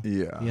too.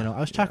 Yeah. I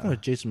was talking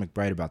with Jason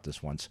McBride about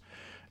this once,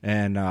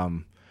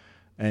 and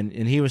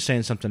he was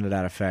saying something to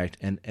that effect,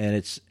 and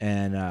it's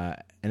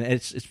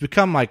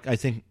become like I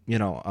think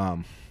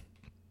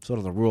sort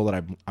of the rule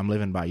that I'm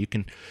living by. You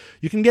can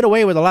get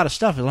away with a lot of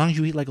stuff as long as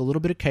you eat like a little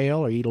bit of kale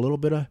or eat a little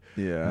bit of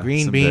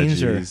green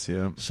beans veggies,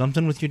 or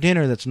something with your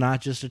dinner that's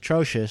not just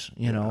atrocious.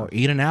 Or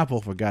eat an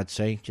apple for God's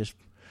sake. Just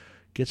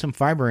get some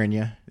fiber in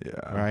you.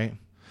 Yeah. Right.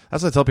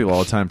 That's what I tell people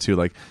all the time too.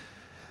 Like,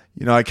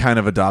 I kind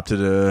of adopted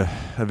a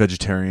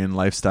vegetarian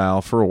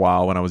lifestyle for a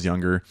while when I was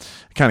younger.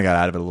 I kind of got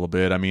out of it a little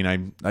bit. I mean,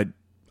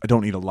 I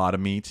don't eat a lot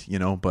of meat,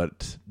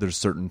 but there's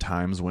certain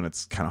times when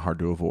it's kind of hard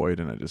to avoid,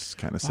 and I just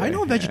kind of say, I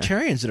know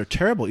vegetarians that are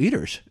terrible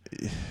eaters.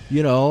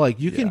 Like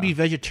you can be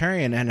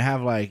vegetarian and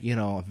have like,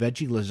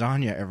 veggie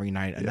lasagna every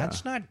night, and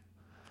that's not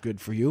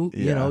good for you.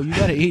 Yeah. You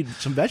got to eat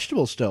some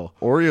vegetables still.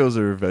 Oreos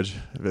are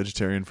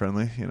vegetarian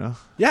friendly,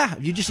 Yeah,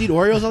 you just eat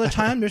Oreos all the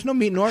time. There's no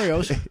meat in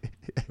Oreos.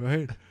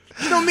 Right?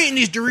 There's no meat in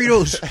these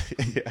Doritos.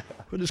 Yeah.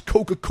 Or this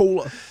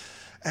Coca-Cola.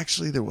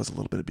 Actually, there was a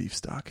little bit of beef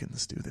stock in the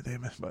stew that they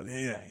made, but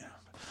yeah.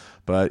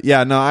 But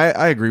yeah, no,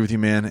 I agree with you,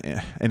 man.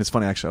 And it's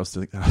funny, actually,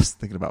 I was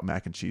thinking about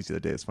mac and cheese the other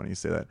day. It's funny you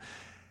say that.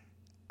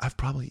 I've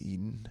probably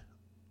eaten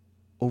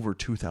over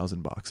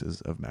 2,000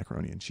 boxes of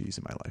macaroni and cheese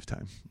in my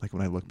lifetime. Like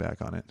when I look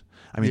back on it,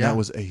 I mean, that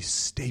was a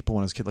staple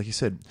when I was a kid. Like you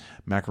said,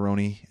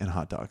 macaroni and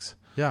hot dogs.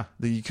 Yeah,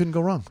 you couldn't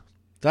go wrong.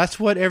 That's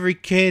what every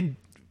kid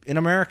in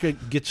America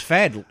gets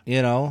fed.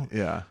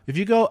 Yeah. If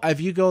you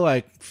go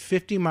like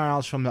 50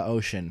 miles from the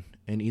ocean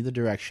in either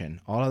direction,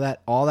 all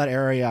that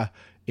area.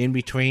 In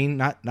between,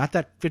 not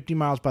that 50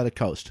 miles by the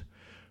coast,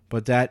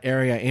 but that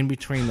area in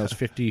between those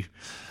 50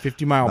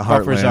 mile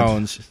buffer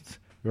zones,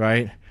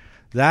 right?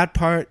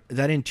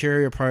 That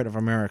interior part of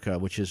America,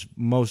 which is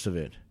most of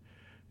it,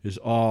 is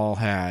all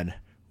had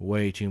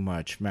way too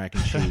much mac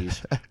and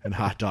cheese and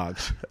hot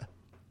dogs.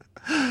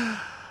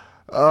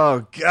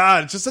 Oh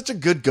God, it's just such a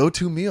good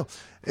go-to meal.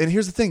 And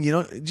here's the thing,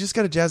 you just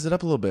got to jazz it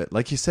up a little bit.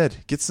 Like you said,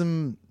 get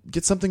something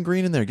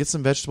green in there, get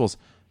some vegetables.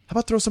 How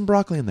about throw some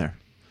broccoli in there?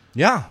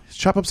 Yeah,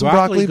 chop up some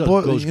broccoli,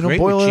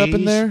 boil it up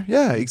in there.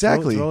 Yeah,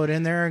 exactly. Throw it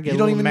in there and get you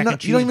don't even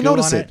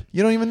notice it.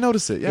 You don't even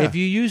notice it. Yeah. If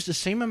you use the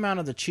same amount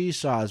of the cheese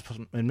sauce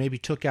and maybe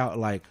took out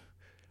like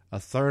a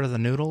third of the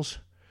noodles,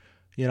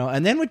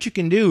 and then what you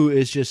can do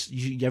is just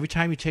every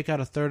time you take out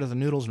a third of the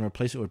noodles and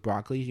replace it with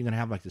broccoli, you're gonna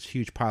have like this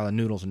huge pile of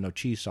noodles and no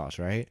cheese sauce,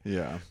 right?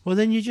 Yeah. Well,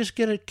 then you just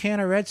get a can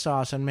of red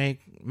sauce and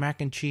make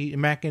mac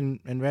and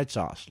red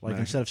sauce, like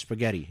instead of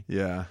spaghetti.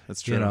 Yeah,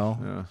 that's true.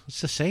 Yeah.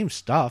 It's the same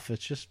stuff.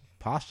 It's just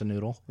pasta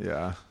noodle.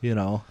 Yeah.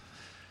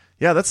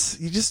 Yeah, that's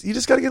you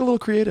just got to get a little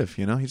creative,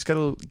 You just got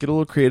to get a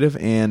little creative,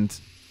 and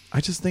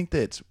I just think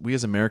that we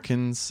as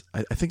Americans,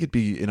 I think it'd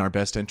be in our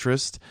best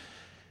interest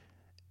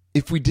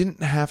if we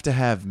didn't have to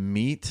have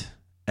meat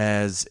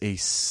as a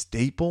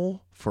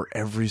staple for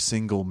every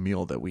single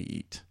meal that we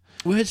eat.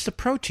 Well, it's the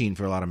protein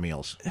for a lot of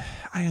meals.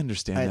 I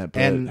understand that,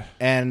 but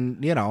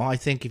I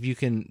think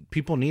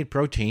people need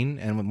protein,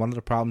 and one of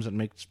the problems that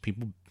makes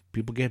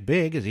people get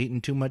big is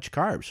eating too much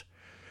carbs.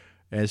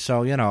 And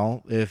so,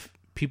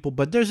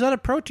 but there's other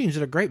proteins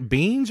that are great.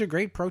 Beans are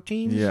great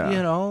proteins,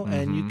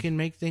 and you can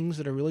make things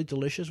that are really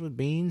delicious with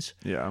beans.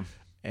 Yeah.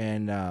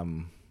 And,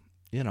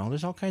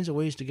 there's all kinds of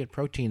ways to get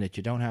protein that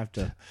you don't have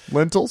to.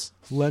 Lentils?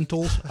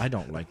 I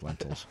don't like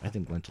lentils. I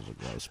think lentils are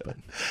gross, but.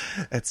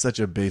 It's such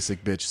a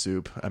basic bitch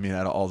soup. I mean,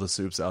 out of all the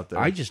soups out there.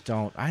 I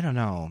don't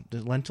know.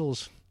 The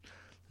lentils,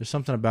 there's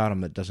something about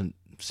them that doesn't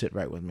sit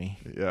right with me.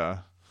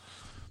 Yeah.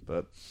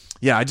 But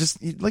yeah, I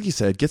just, like you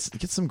said, get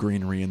some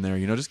greenery in there.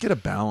 You know, just get a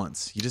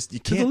balance. You To the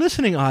can't.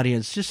 listening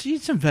audience, just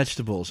eat some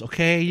vegetables,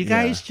 okay? You Yeah.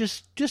 guys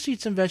just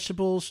eat some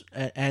vegetables,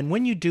 and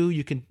when you do,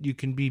 you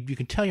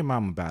can tell your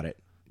mom about it.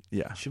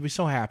 Yeah, She'll be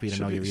so happy to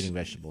know She'll- you're eating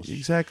vegetables.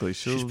 exactly.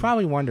 She's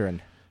probably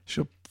wondering,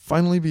 she'll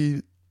finally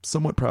be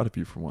somewhat proud of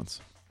you for once.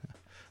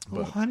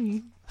 "Oh,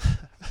 honey,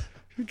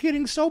 you're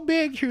getting so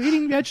big. You're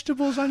eating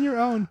vegetables on your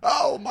own."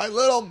 Oh, my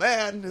little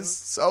man is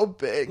so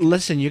big.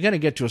 Listen, you're going to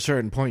get to a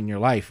certain point in your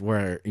life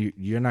where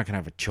you're not going to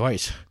have a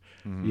choice.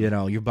 Mm-hmm. You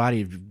know, your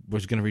body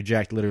was going to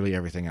reject literally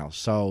everything else.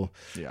 So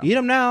Yeah. eat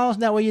them now.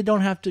 That way you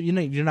don't have to,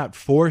 you're not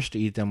forced to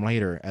eat them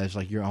later as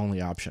like your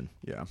only option.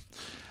 Yeah,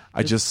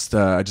 I just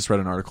read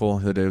an article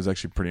the other day. It was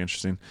actually pretty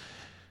interesting.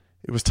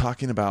 It was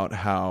talking about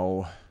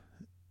how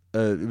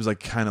it was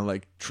like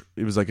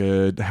it was like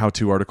a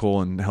how-to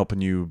article and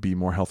helping you be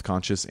more health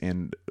conscious.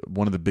 And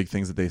one of the big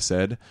things that they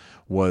said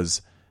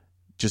was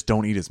just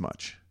don't eat as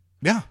much.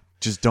 Yeah.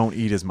 Just don't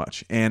eat as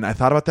much. And I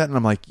thought about that, and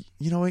I'm like,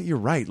 you know what? You're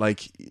right.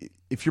 Like,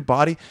 if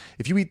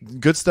you eat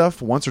good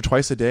stuff once or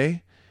twice a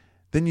day,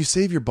 then you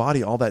save your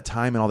body all that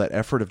time and all that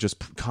effort of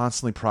just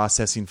constantly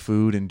processing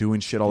food and doing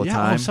shit all the Yeah,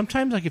 time. well,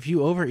 sometimes like if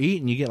you overeat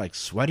and you get like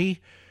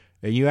sweaty,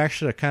 and you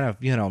actually are kind of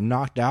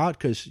knocked out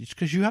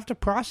because you have to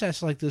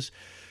process like this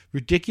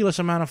ridiculous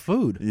amount of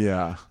food.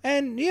 Yeah.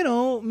 And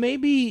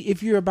maybe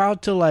if you're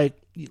about to like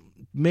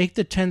make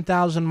the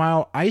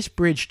 10,000-mile ice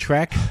bridge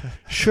trek,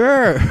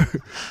 sure,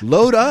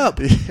 load up.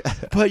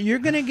 But you're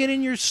gonna get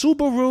in your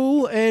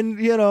Subaru and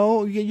you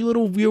get your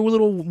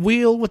little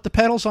wheel with the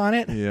pedals on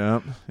it.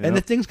 Yeah. And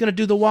the thing's gonna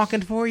do the walking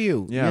for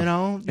you.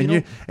 Yeah. And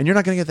you're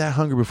not going to get that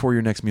hungry before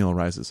your next meal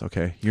arises.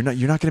 Okay. You're not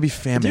going to be there's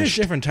famished.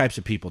 different types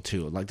of people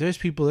too. Like there's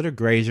people that are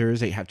grazers;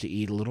 they have to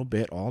eat a little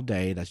bit all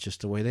day. That's just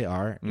the way they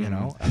are, And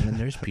then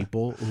there's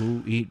people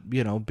who eat,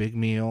 big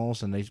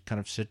meals, and they kind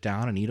of sit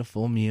down and eat a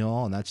full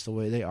meal, and that's the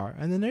way they are.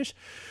 And then there's,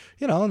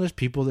 there's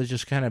people that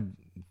just kind of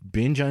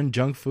binge on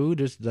junk food.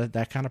 There's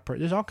that kind of.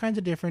 There's all kinds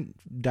of different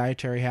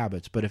dietary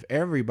habits. But if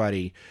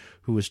everybody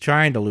who is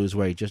trying to lose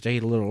weight just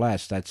ate a little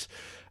less,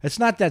 it's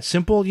not that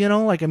simple,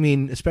 Like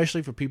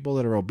especially for people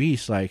that are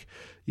obese, like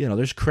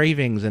there's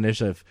cravings and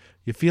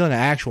you're feeling an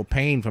actual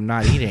pain from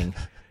not eating,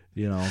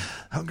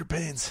 Hunger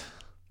pains.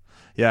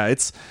 Yeah,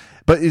 it's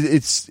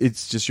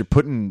just you're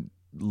putting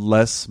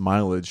less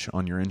mileage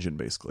on your engine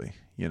basically,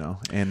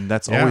 and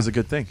that's always a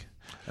good thing.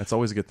 That's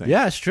always a good thing.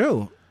 Yeah, it's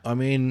true.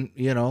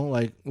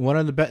 Like one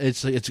of the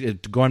best. It's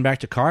going back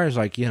to cars.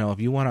 Like if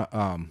you want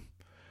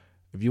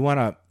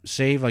to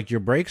save like your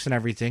brakes and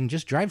everything,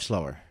 just drive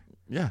slower.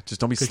 Yeah, just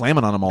don't be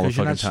slamming on them all the Because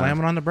fucking you're not time.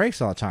 slamming on the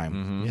brakes all the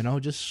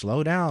time. Just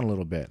slow down a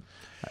little bit.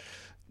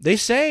 They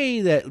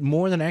say that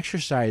more than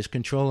exercise,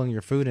 controlling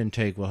your food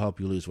intake will help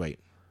you lose weight.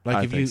 Like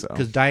I if think you, so.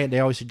 because diet, they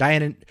always say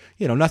diet and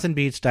nothing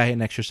beats diet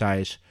and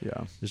exercise.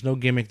 Yeah. There's no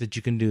gimmick that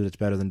you can do that's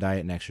better than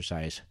diet and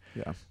exercise.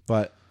 Yeah.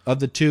 But of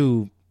the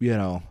two,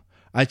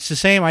 it's the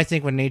same. I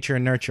think with nature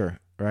and nurture,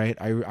 right?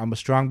 I'm a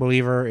strong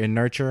believer in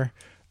nurture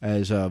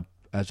as a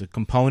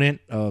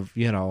component of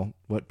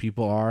what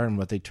people are and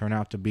what they turn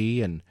out to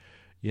be, and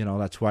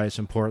that's why it's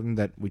important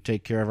that we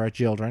take care of our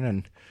children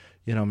and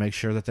make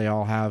sure that they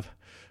all have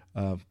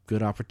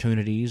good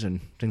opportunities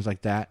and things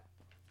like that.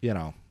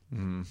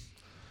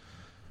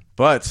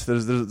 But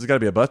there's got to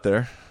be a but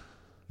there.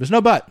 There's no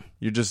but.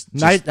 You're just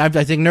I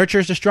think nurture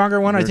is the stronger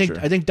one. Nurture.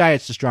 I think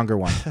diet's the stronger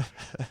one.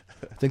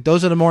 I think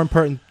those are the more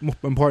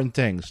important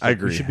things. I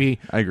agree. We should be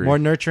I agree. more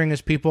nurturing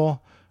as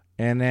people,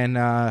 and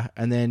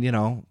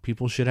then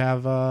people should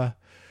have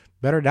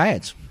better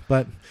diets.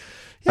 But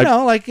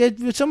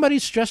if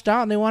somebody's stressed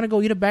out and they want to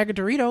go eat a bag of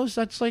Doritos,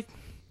 that's like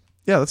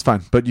yeah, that's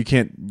fine. But you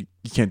can't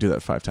do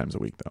that 5 times a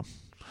week though.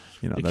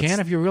 you can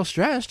if you're real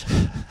stressed.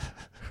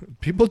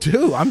 People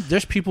do.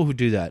 There's people who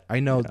do that. I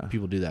know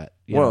people do that.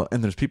 Well,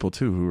 and there's people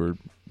too who are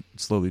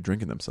slowly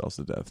drinking themselves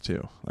to death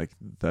too. Like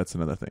that's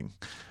another thing.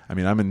 I'm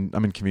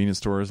in convenience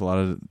stores a lot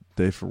of the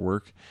day for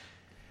work,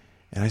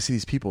 and I see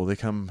these people. They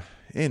come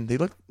in. They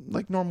look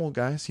like normal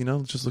guys. It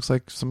just looks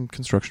like some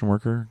construction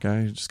worker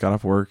guy who just got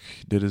off work.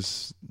 He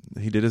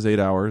did his 8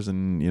 hours,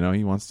 and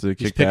he wants to He's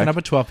kick picking back. up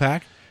a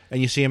 12-pack,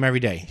 and you see him every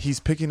day. He's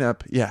picking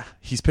up.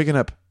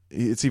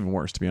 It's even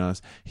worse, to be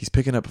honest. He's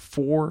picking up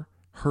 4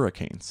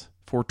 Hurricanes.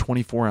 4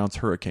 24-ounce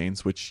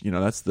Hurricanes, which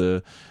that's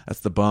the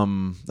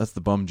bum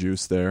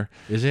juice there.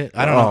 Is it?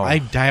 I don't know. I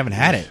haven't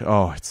had it.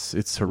 Oh,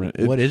 it's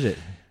horrendous. What is it?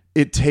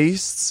 It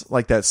tastes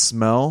like that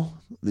smell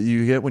that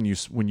you get when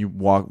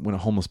a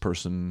homeless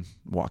person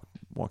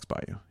walks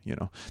by you.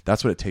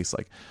 That's what it tastes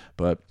like.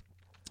 But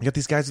you got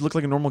these guys who look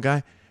like a normal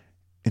guy,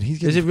 and he's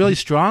getting, Is it really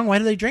strong? Why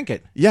do they drink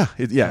it? Yeah,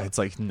 it's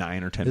like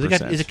 9 or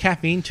 10%. Is it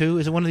caffeine too?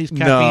 Is it one of these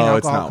caffeine No,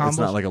 it's alcohol not. combos? It's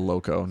not like a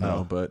Loco. No,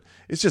 Oh. but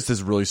it's just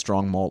this really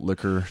strong malt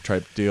liquor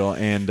type deal.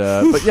 And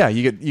but yeah,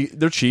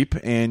 they're cheap,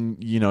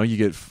 and you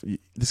get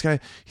this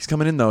guy. He's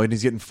coming in though, and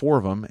he's getting 4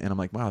 of them, and I'm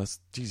like, wow, you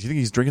think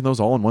he's drinking those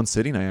all in one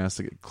sitting? I asked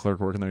the clerk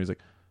working there. He's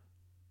like,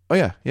 oh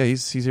yeah,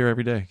 he's here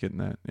every day getting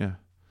that. Yeah,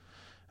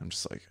 I'm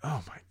just like,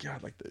 oh my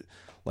god,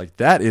 like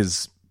that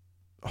is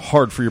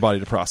hard for your body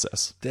to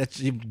process. That's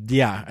and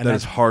That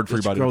is hard for your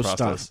it's body to gross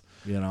process. stuff,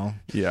 you know.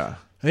 Yeah.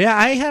 Yeah,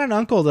 I had an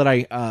uncle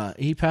that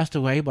he passed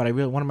away, but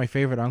one of my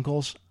favorite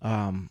uncles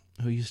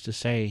who used to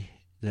say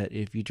that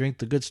if you drink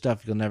the good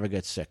stuff, you'll never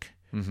get sick.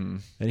 Mm-hmm.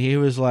 And he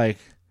was like,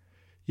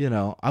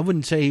 I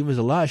wouldn't say he was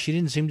a lush. He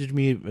didn't seem to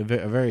be a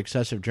very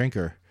excessive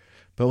drinker,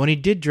 but when he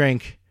did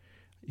drink,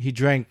 he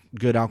drank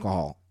good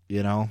alcohol.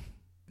 Yeah.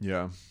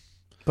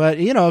 But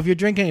if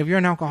you're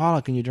an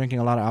alcoholic and you're drinking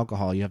a lot of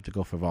alcohol, you have to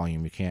go for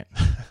volume. You can't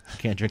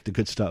drink the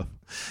good stuff,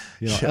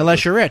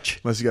 unless you're rich.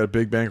 Unless you got a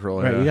big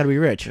bankroll, right? You got to be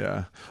rich.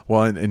 Yeah.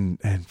 Well,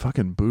 and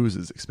fucking booze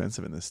is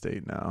expensive in this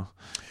state now.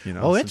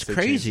 It's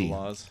crazy.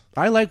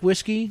 I like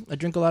whiskey. I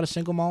drink a lot of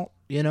single malt.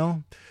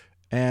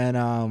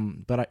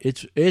 And but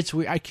it's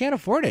I can't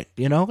afford it.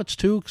 It's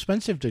too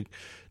expensive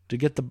to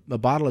get a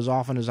bottle as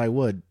often as I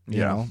would. You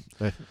know.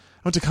 I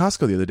went to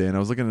Costco the other day and I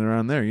was looking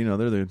around there.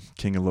 They're the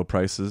king of low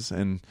prices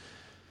and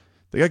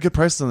they got good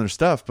prices on their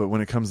stuff, but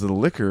when it comes to the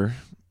liquor,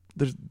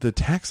 the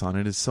tax on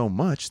it is so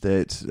much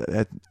that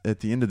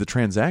at the end of the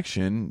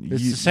transaction,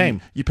 it's the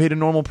same. You paid a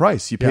normal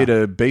price. You paid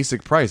a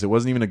basic price. It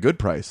wasn't even a good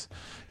price,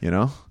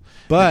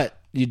 But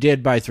you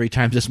did buy 3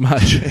 times as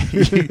much.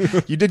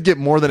 you did get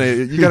more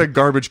than you got a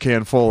garbage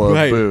can full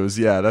of booze.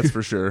 Yeah, that's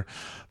for sure.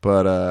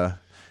 But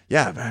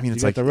yeah, I mean,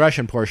 it's like the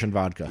Russian portion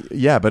vodka.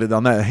 Yeah, but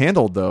on that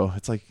handled though,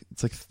 it's like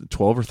 $12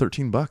 or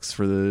 $13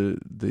 for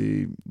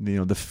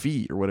the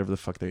fee or whatever the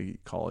fuck they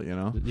call it.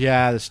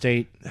 Yeah, the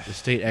state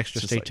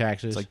extra state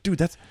taxes. It's like, dude,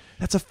 that's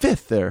a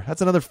fifth there.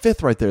 That's another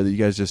fifth right there that you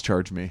guys just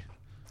charged me.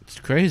 It's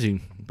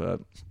crazy,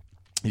 but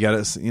you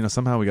gotta,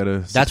 somehow we gotta.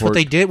 That's what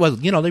they did. Was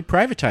they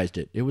privatized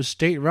it. It was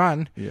state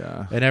run.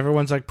 Yeah, and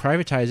everyone's like,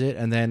 privatize it,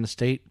 and then the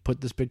state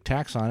put this big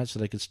tax on it so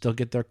they could still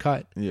get their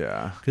cut.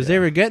 Yeah, because they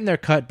were getting their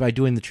cut by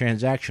doing the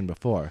transaction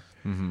before,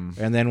 and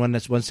then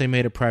once they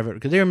made it private,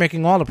 because they were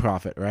making all the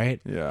profit,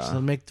 right? Yeah.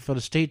 So for the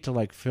state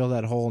to fill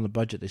that hole in the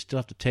budget, they still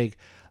have to take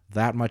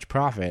that much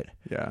profit.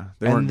 Yeah,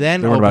 they weren't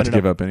about to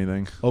give up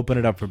anything. Open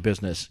it up for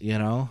business,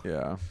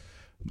 Yeah.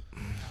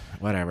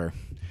 Whatever.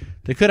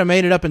 They could have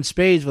made it up in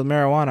spades with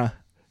marijuana.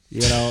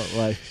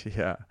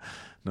 Yeah,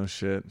 no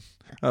shit.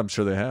 I'm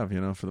sure they have,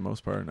 for the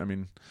most part. I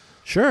mean,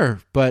 sure,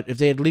 but if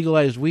they had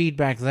legalized weed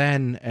back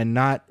then and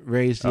not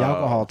raised the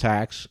alcohol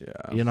tax,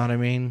 you know what I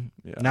mean?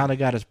 Yeah. Now they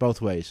got us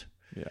both ways.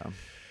 Yeah.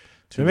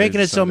 They're making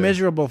it so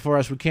miserable for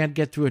us we can't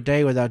get through a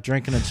day without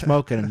drinking and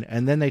smoking,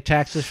 and then they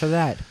tax us for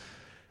that.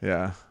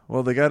 Yeah.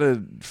 Well, they got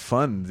to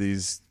fund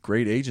these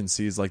great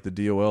agencies like the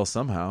DOL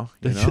somehow.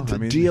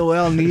 The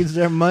DOL needs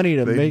their money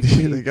to make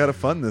me. They got to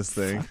fund this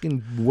thing.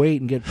 Fucking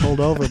wait and get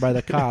pulled over by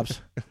the cops.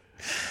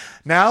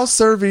 Now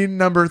serving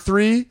number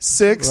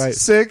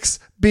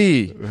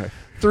 366B. Right.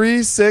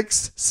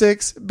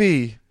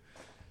 366B.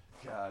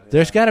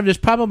 There's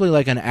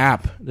probably an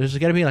app. There's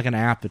got to be an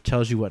app that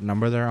tells you what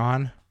number they're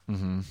on.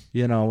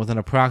 Mm-hmm. With an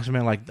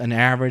approximate, an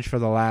average for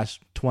the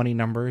last 20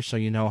 numbers, so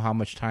you know how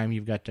much time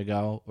you've got to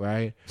go,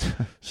 right?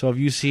 So if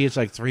you see it's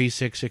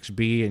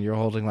 366B and you're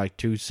holding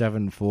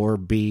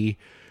 274B,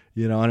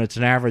 and it's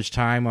an average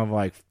time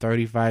of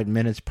 35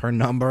 minutes per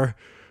number,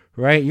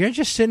 right? You're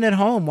just sitting at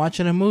home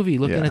watching a movie,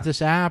 looking at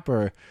this app,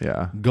 or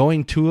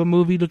going to a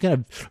movie, looking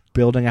at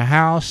building a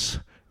house.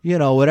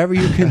 Whatever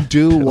you can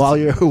do while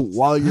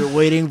you're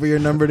waiting for your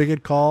number to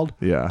get called.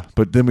 Yeah,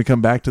 but then we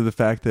come back to the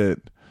fact that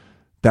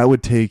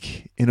would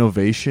take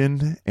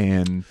innovation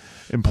and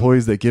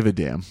employees that give a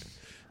damn.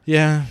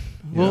 Yeah.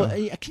 Well, can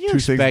you Two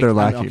expect? things they're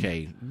lacking.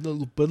 Okay,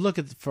 but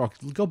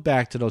go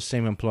back to those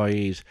same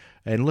employees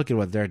and look at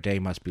what their day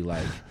must be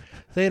like.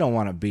 They don't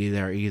want to be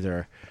there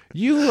either.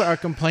 You are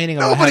complaining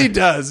about Nobody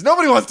does.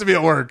 Nobody wants to be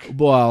at work.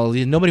 Well,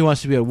 nobody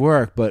wants to be at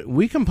work, but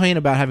we complain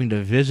about having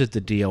to visit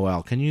the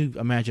DOL. Can you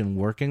imagine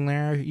working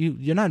there?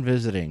 You're not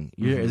visiting.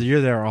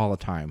 You're there all the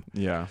time.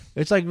 Yeah.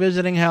 It's like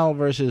visiting hell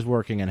versus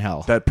working in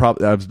hell. I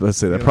was about to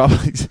say that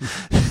probably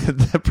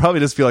that probably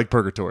does feel like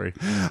purgatory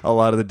a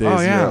lot of the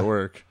days you're at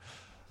work.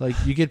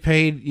 You get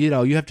paid,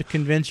 you have to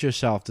convince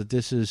yourself that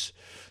this is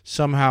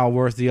somehow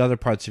worth the other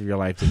parts of your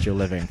life that you're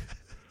living.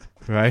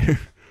 Right?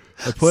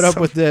 I put up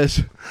with this.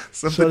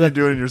 Something you're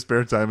doing in your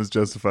spare time is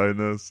justifying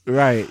this.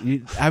 Right.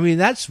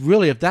 That's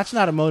really, if that's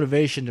not a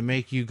motivation to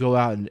make you go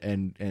out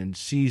and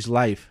seize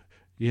life,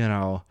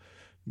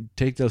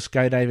 take those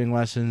skydiving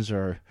lessons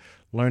or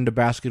learn to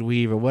basket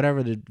weave or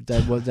whatever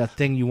that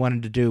thing you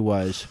wanted to do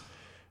was,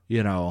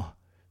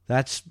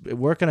 that's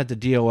working at the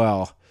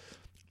DOL.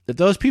 If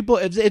those people,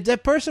 if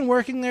that person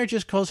working there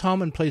just goes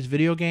home and plays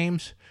video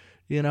games,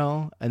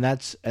 and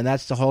that's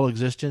the whole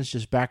existence,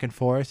 just back and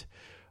forth.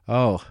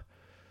 Oh,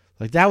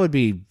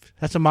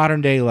 that's a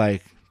modern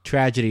day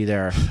tragedy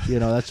there.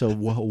 That's a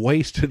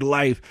wasted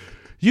life.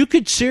 You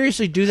could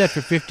seriously do that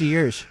for 50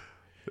 years.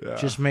 Yeah.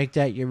 Just make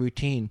that your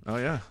routine. Oh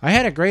yeah. I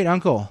had a great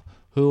uncle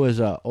who was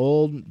an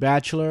old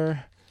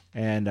bachelor,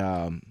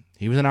 and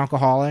he was an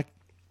alcoholic.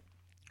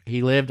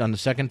 He lived on the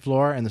second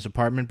floor in this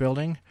apartment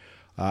building,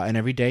 and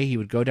every day he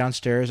would go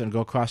downstairs and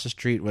go across the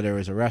street where there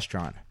was a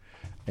restaurant,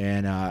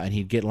 and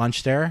he'd get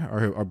lunch there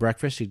or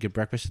breakfast. He'd get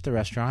breakfast at the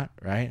restaurant,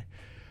 right?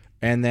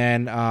 And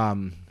then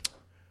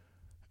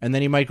and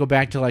then he might go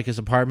back to like his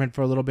apartment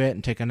for a little bit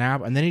and take a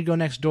nap, and then he'd go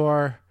next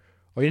door,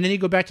 or then he'd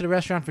go back to the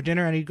restaurant for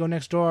dinner, and he'd go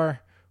next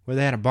door where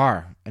they had a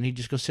bar, and he'd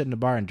just go sit in the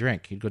bar and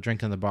drink. He'd go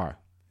drink in the bar.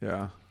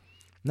 Yeah.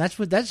 And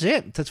that's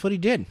it. That's what he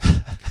did.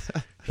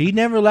 He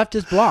never left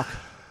his block.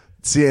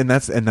 See, and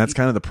that's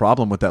kind of the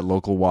problem with that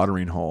local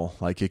watering hole.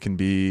 Like, it can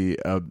be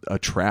a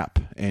trap,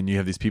 and you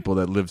have these people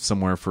that live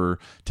somewhere for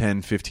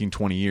 10, 15,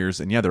 20 years,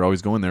 and yeah, they're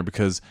always going there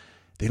because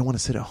they don't want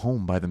to sit at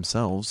home by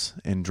themselves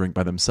and drink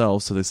by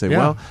themselves. So they say,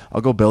 well,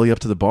 I'll go belly up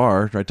to the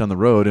bar right down the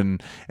road,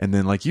 and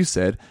then, like you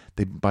said,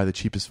 they buy the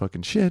cheapest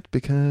fucking shit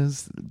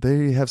because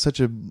they have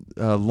such a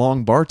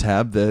long bar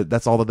tab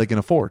that's all that they can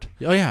afford.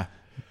 Oh yeah,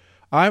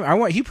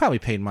 he probably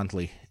paid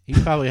monthly. He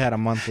probably had a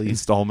monthly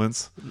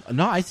installments.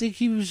 No, I think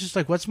he was just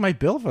like, "What's my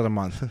bill for the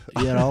month?"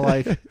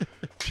 Like,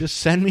 just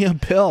send me a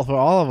bill for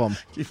all of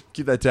them.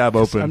 Keep that tab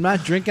open. I'm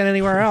not drinking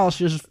anywhere else.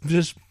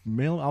 Just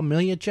mail. I'll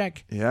mail you a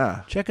check.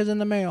 Yeah, check is in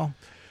the mail.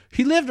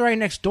 He lived right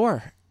next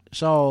door,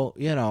 so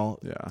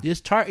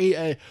This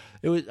it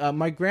was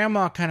my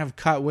grandma kind of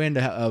caught wind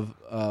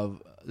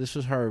of this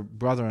was her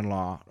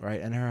brother-in-law,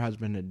 right, and her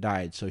husband had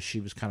died, so she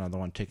was kind of the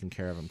one taking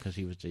care of him because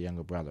he was the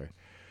younger brother,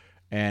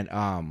 and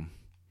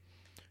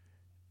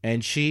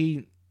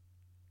he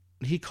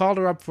called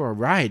her up for a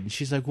ride, and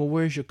she's like, "Well,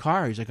 where's your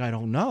car?" He's like, "I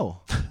don't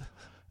know."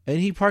 And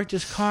he parked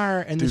his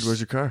car, and dude, where's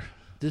your car?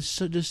 The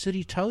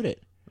city towed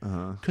it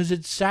because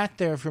it sat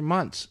there for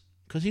months.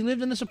 Because he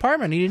lived in this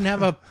apartment, he didn't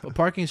have a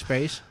parking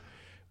space,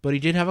 but he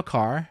did have a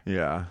car.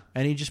 Yeah,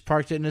 and he just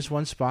parked it in this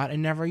one spot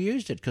and never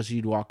used it because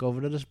he'd walk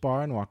over to this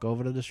bar and walk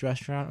over to this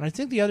restaurant. And I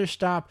think the other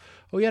stop,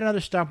 he had another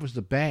stop, was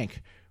the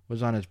bank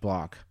was on his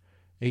block.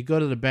 He'd go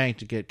to the bank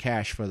to get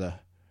cash for the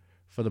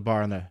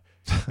bar and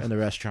the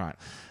restaurant.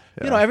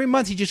 Yeah. Every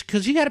month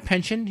because he had a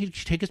pension, he'd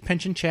take his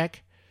pension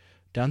check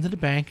down to the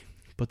bank,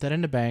 put that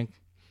in the bank,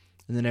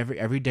 and then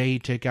every day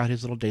he'd take out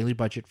his little daily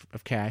budget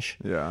of cash,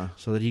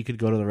 so that he could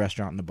go to the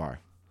restaurant and the bar.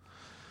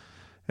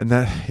 And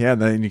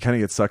then you kind of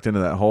get sucked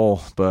into that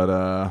hole.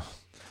 But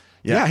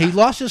he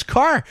lost his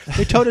car.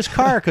 They towed his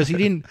car because he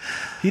didn't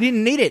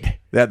need it.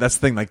 That's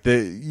the thing. Like,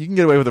 you can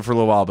get away with it for a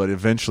little while, but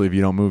eventually, if you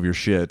don't move your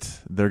shit,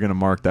 they're gonna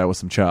mark that with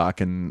some chalk,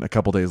 and a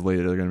couple days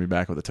later, they're gonna be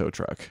back with a tow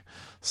truck.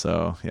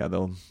 So yeah,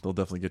 they'll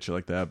definitely get you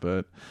like that.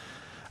 But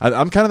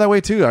I'm kind of that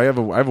way too. I have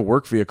a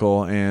work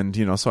vehicle, and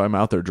so I'm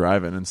out there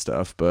driving and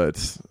stuff.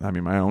 But I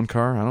mean, my own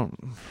car, I don't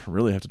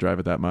really have to drive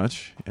it that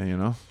much.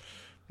 And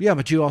Yeah,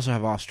 but you also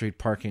have off-street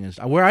parking.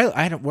 Where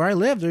I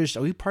live,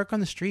 we park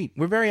on the street.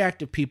 We're very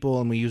active people,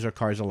 and we use our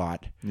cars a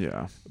lot.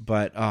 Yeah.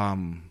 But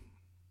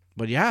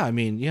yeah, I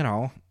mean,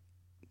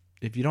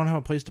 if you don't have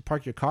a place to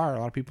park your car, a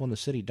lot of people in the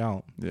city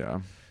don't.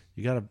 Yeah.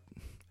 You gotta,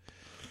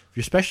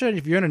 especially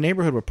if you're in a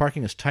neighborhood where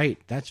parking is tight,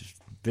 that's just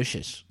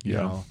vicious. You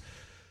know.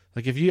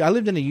 Like I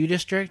lived in the U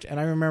District, and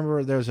I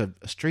remember there was a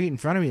street in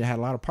front of me that had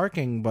a lot of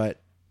parking, but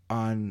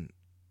I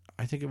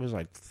think it was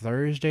like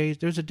Thursdays.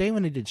 There was a day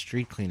when they did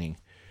street cleaning.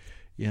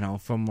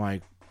 From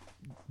like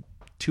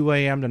 2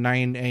 a.m. to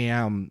 9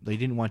 a.m., they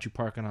didn't want you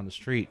parking on the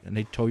street, and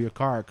they'd tow your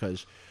car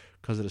because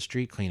of the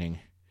street cleaning.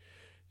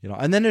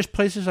 And then there's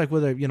places like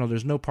where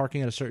there's no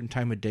parking at a certain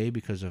time of day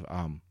because of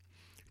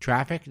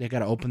traffic. They got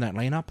to open that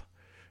lane up.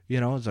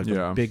 It's like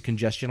a big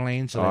congestion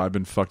lane. So I've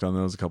been fucked on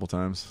those a couple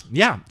times.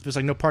 Yeah, there's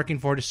like no parking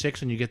 4 to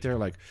 6, and you get there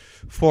like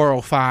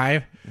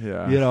 4:05.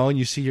 Yeah, and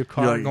you see your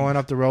car going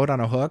up the road on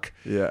a hook.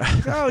 Yeah.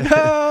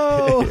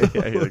 Oh no!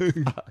 Yeah, you're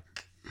like, fuck.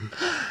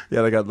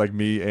 Yeah, they got like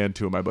me and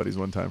 2 of my buddies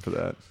one time for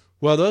that.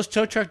 Well, those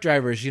tow truck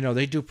drivers,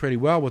 they do pretty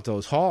well with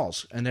those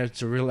hauls, and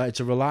it's a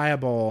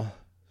reliable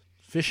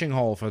fishing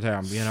hole for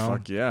them.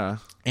 Fuck yeah.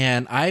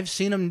 And I've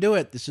seen them do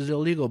it. This is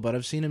illegal, but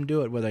I've seen them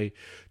do it where they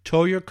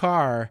tow your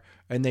car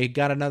and they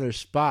got another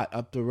spot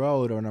up the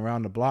road or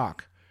around the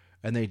block,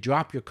 and they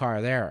drop your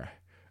car there,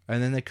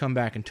 and then they come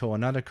back and tow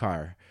another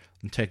car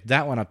and take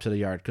that one up to the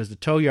yard because the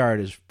tow yard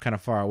is kind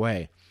of far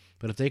away.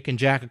 But if they can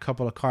jack a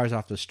couple of cars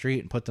off the street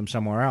and put them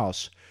somewhere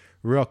else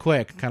real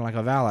quick, kind of like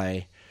a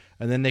valet,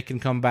 and then they can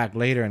come back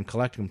later and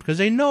collect them because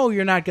they know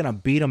you're not going to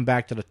beat them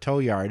back to the tow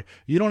yard.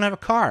 You don't have a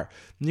car.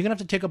 You're going to have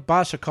to take a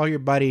bus or call your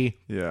buddy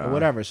or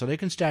whatever. So they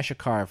can stash a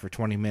car for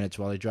 20 minutes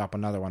while they drop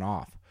another one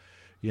off.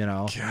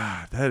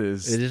 God, that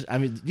is... It is. I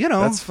mean,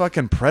 that's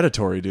fucking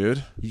predatory,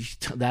 dude.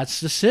 That's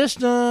the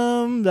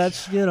system.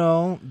 That's,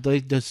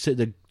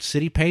 the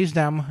city pays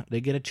them. They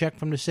get a check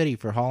from the city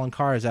for hauling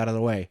cars out of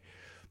the way.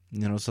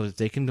 So that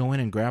they can go in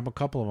and grab a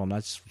couple of them.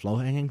 That's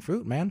low-hanging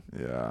fruit, man.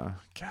 Yeah.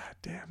 God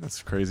damn,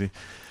 that's crazy.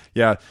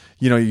 Yeah,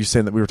 you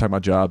saying that we were talking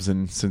about jobs,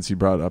 and since you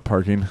brought up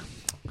parking,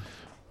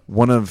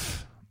 one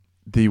of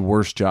the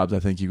worst jobs I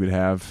think you could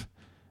have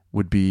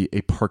would be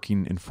a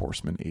parking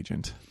enforcement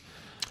agent.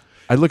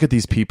 I look at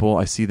these people,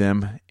 I see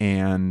them,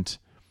 and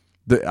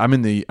I'm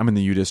in the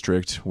U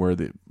District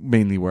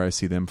mainly where I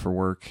see them for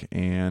work,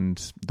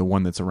 and the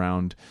one that's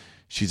around,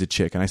 she's a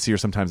chick, and I see her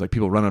sometimes. Like,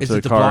 people run up to the car.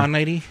 Is it the blonde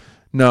lady?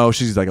 No,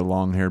 she's like a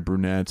long-haired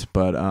brunette,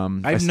 but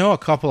I know a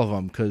couple of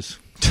them because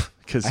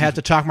 'Cause I have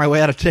to talk my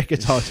way out of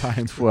tickets all the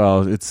time.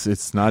 well,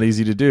 it's not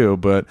easy to do,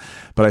 but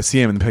I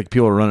see them and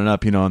people are running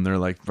up, and they're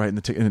like writing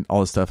the ticket and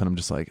all this stuff, and I'm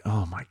just like,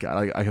 oh my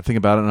god, I think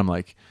about it and I'm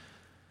like,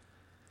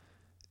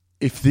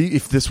 if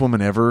this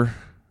woman ever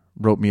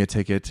wrote me a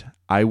ticket,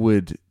 I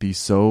would be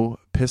so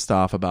pissed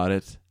off about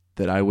it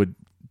that I would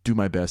do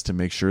my best to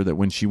make sure that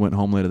when she went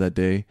home later that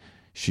day,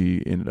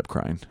 she ended up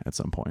crying at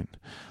some point.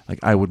 Like,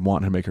 I would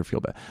want to make her feel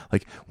bad.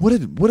 Like, what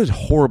a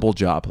horrible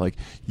job. Like,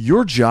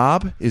 your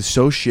job is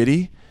so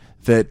shitty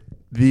that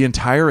the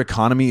entire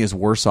economy is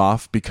worse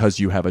off because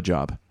you have a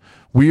job.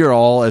 We are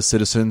all, as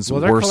citizens,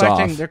 worse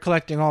off. They're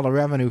collecting all the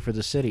revenue for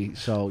the city.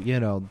 So,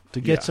 to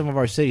get some of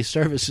our city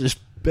services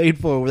paid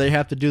for, they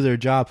have to do their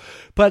job.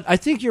 But I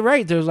think you're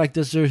right. There's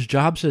there's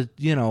jobs that,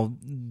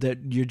 that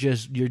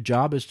your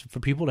job is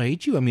for people to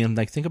hate you. I mean,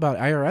 like, think about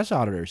IRS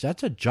auditors.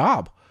 That's a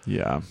job.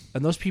 Yeah.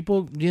 And those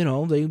people,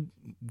 they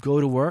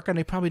go to work and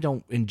they probably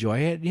don't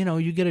enjoy it.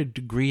 You get a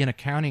degree in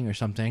accounting or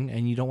something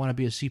and you don't want to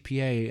be a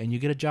CPA, and you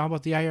get a job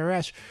with the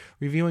IRS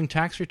reviewing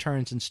tax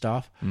returns and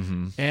stuff.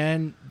 Mm-hmm.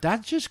 And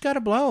that's just got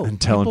to blow. And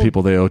telling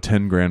people they owe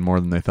 $10,000 more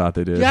than they thought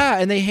they did. Yeah,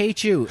 and they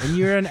hate you and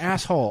you're an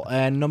asshole.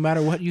 And no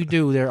matter what you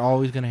do, they're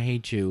always going to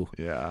hate you.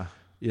 Yeah.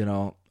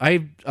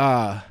 I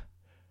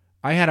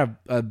had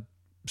a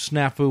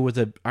snafu with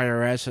the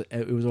IRS.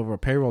 It was over a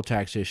payroll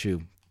tax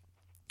issue.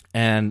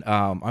 And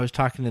I was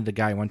talking to the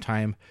guy one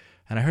time,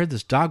 and I heard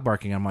this dog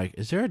barking. I'm like,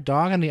 is there a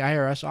dog in the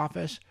IRS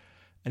office?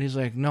 And he's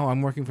like, no,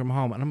 I'm working from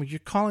home. And I'm like, you're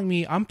calling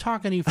me? I'm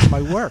talking to you from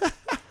my work.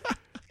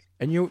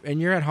 and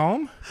you're at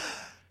home?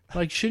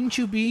 Like, shouldn't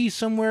you be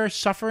somewhere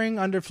suffering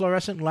under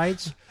fluorescent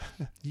lights?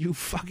 You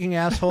fucking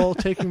asshole,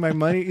 taking my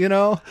money,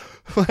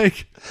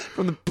 Like,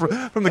 from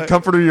the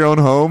comfort of your own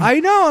home. I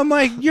know. I'm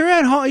like, you're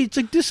at home. It's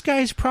like, this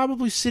guy's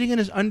probably sitting in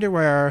his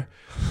underwear.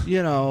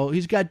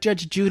 He's got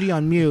Judge Judy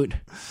on mute.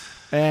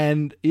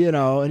 And,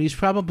 and he's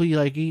probably,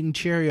 like, eating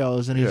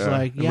Cheerios, and he's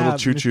like, and yeah. little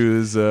choo-choo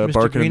is Mr.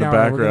 barking in the Greenhour,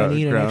 background. We're going to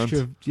need an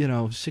extra,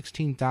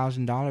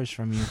 $16,000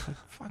 from you. Like,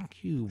 fuck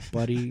you,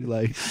 buddy.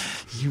 Like,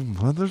 you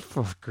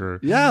motherfucker.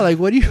 Yeah, like,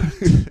 what do you...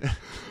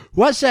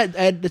 What's that?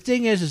 And the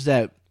thing is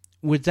that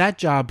with that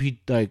job,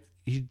 they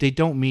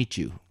don't meet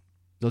you.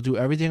 They'll do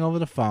everything over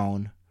the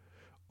phone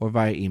or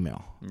via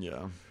email.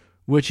 Yeah.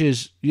 Which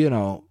is,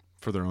 for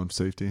their own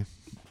safety.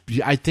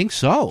 I think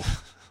so.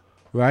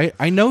 Right?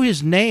 I know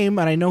his name,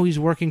 and I know he's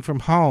working from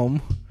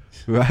home,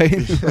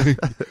 right?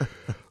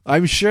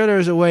 I'm sure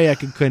there's a way I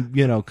could connect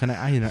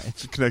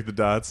the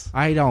dots.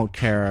 I don't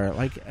care.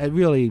 Like,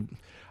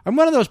 I'm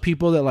one of those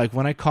people that, like,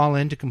 when I call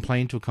in to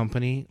complain to a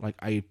company, like,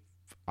 I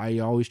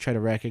always try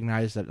to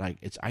recognize that, like,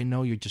 I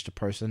know you're just a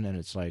person, and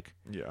it's like,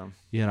 this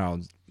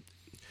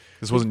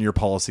wasn't your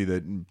policy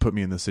that put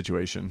me in this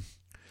situation.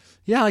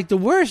 Yeah, like, the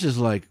worst is,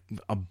 like,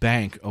 a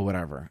bank or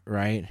whatever,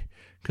 right?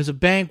 Because a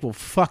bank will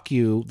fuck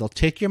you. They'll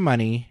take your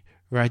money,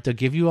 right? They'll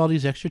give you all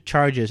these extra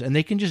charges, and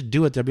they can just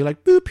do it. They'll be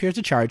like, boop, here's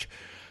a charge.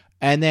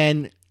 And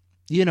then,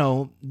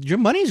 your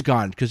money's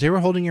gone because they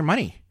were holding your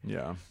money.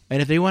 Yeah.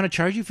 And if they want to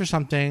charge you for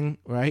something,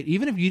 right,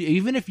 even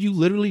if you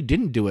literally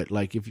didn't do it,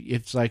 like if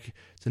it's an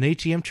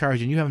ATM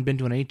charge and you haven't been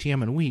to an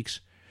ATM in weeks,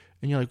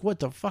 and you're like,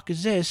 what the fuck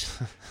is this?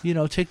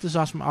 Take this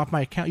off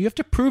my account. You have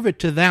to prove it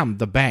to them,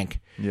 the bank.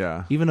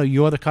 Yeah. Even though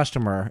you're the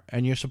customer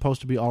and you're supposed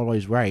to be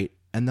always right,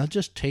 and they'll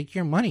just take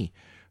your money.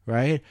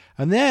 Right?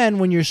 And then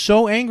when you're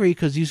so angry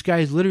because these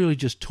guys literally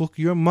just took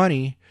your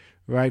money,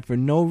 right, for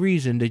no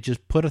reason, they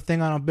just put a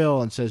thing on a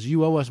bill and says,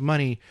 you owe us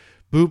money,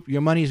 boop,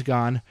 your money's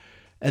gone.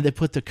 And they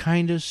put the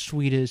kindest,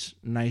 sweetest,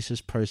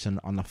 nicest person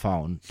on the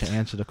phone to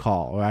answer the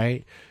call,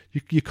 right?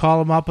 You call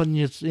them up and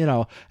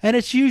and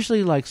it's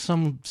usually like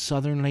some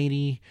southern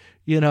lady,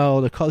 they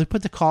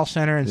put the call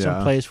center in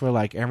some place where,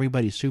 like,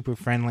 everybody's super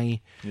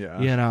friendly,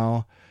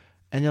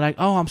 and you're like,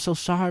 oh, I'm so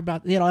sorry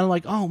about, and I'm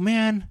like, oh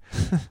man,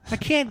 I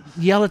can't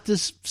yell at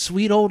this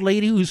sweet old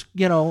lady who's,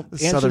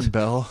 Southern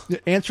Belle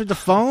answered the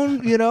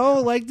phone,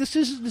 like, this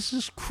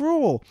is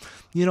cruel,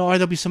 or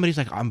there'll be somebody's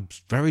like, I'm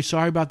very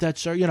sorry about that,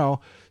 sir,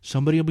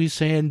 somebody will be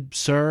saying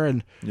sir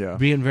and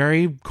being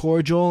very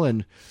cordial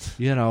and,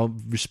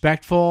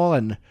 respectful,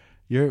 and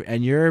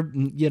you're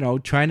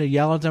trying to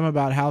yell at them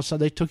about how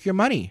they took your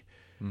money.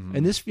 Mm-hmm.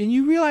 And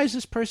you realize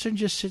this person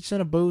just sits in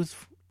a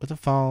booth with a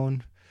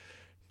phone,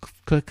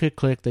 click, click,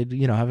 click. They,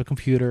 have a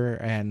computer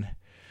and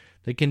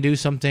they can do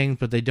something,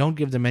 but they don't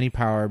give them any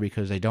power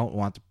because they don't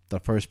want the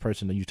first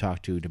person that you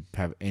talk to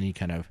have any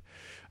kind of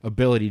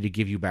ability to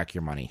give you back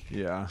your money.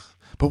 Yeah.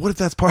 But what if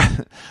that's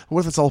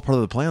all part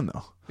of the plan,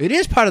 though? It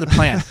is part of the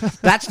plan.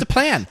 That's the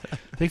plan.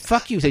 They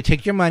fuck you. They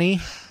take your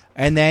money,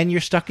 and then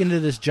you're stuck into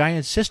this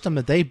giant system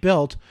that they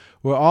built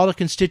where all the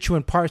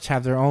constituent parts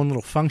have their own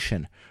little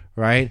function,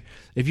 right?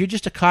 If you're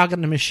just a cog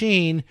in the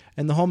machine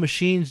and the whole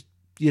machine's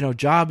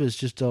job is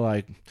just to,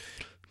 like,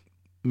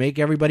 make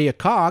everybody a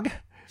cog,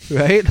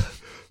 right?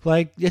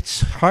 Like,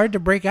 it's hard to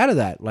break out of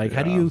that. Like,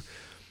 how do you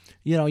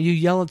you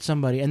yell at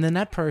somebody, and then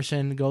that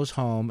person goes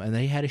home and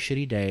they had a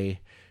shitty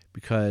day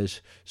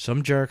because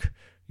some jerk,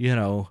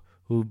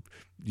 who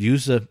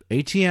used the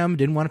ATM,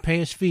 didn't want to pay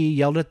his fee,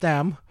 yelled at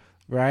them,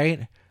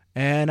 right?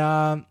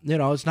 And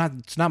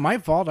it's not my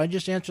fault. I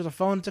just answer the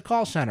phone at the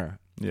call center,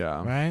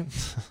 Yeah. right?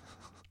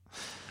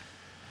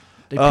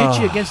 They pitch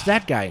you against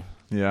that guy.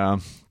 Yeah.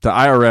 The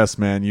IRS,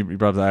 man, you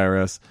brought up the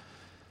IRS.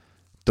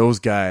 Those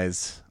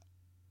guys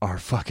are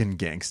fucking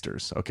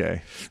gangsters,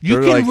 okay?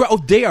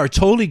 They are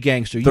totally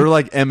gangster. They're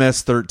like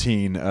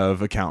MS-13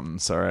 of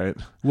accountants, all right?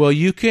 Well,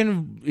 you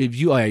can,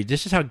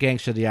 this is how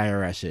gangster the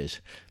IRS is.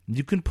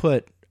 You can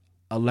put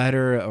a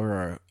letter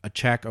or a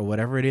check or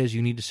whatever it is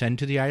you need to send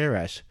to the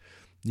IRS.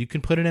 You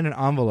can put it in an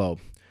envelope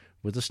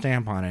with a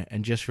stamp on it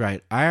and just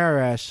write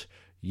IRS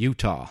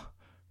Utah,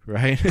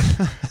 right?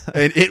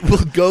 And it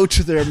will go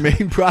to their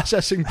main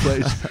processing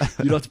place.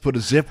 You don't have to put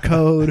a zip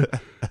code.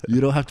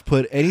 You don't have to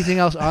put anything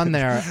else on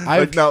there.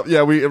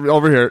 We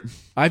over here.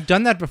 I've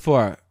done that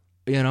before,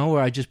 where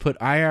I just put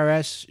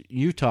IRS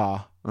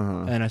Utah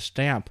and a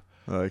stamp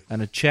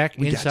and a check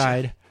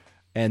inside,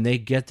 and they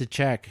get the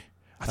check.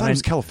 I thought it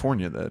was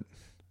California that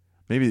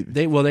maybe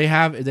they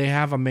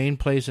have a main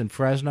place in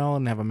Fresno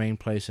and they have a main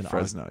place in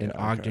Fresno,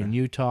 Ogden,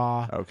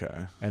 Utah.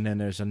 Okay. And then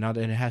there's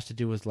another, and it has to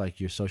do with like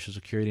your social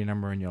security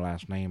number and your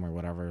last name or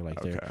whatever. Like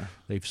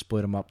they've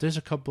split them up. There's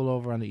a couple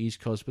over on the East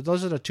Coast, but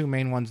those are the two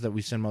main ones that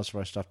we send most of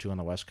our stuff to on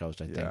the West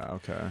Coast, I think. Yeah,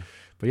 okay.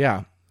 But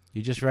yeah,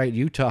 you just write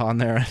Utah on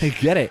there and they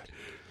get it.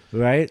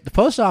 Right? The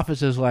post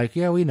office is like,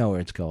 yeah, we know where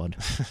it's going.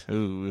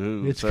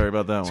 Sorry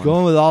about that one. It's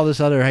going with all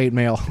this other hate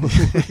mail.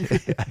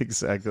 Yeah,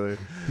 exactly.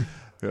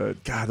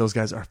 Good. God, those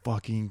guys are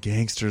fucking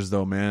gangsters,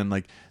 though, man.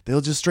 Like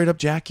they'll just straight up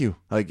jack you.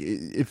 Like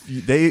if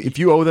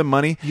you owe them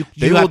money,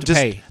 you have to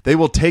pay. They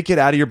will take it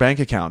out of your bank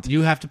account.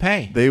 You have to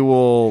pay. They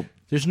will.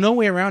 There's no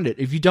way around it.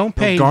 If you don't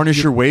pay,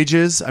 garnish your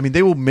wages. I mean,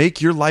 they will make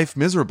your life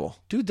miserable.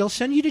 Dude, they'll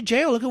send you to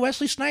jail. Look at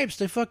Wesley Snipes.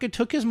 They fucking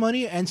took his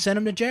money and sent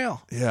him to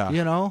jail. Yeah.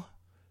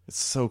 It's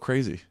so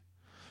crazy.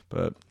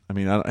 But I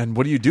mean, and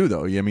what do you do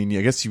though? I mean,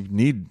 I guess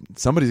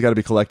somebody's got to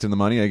be collecting the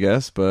money, I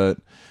guess. But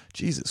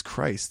Jesus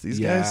Christ, these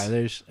guys.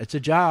 Yeah, it's a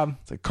job.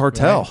 It's a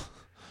cartel. Right?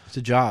 It's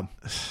a job.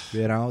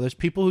 There's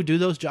people who do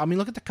those jobs. I mean,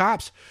 look at the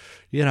cops.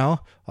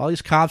 All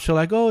these cops are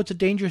like, oh, it's a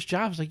dangerous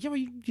job. It's like,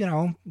 yeah,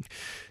 well,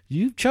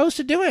 you chose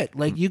to do it.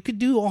 Like, you could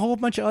do a whole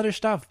bunch of other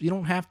stuff. You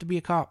don't have to be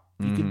a cop.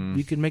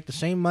 You could make the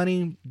same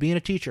money being a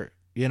teacher.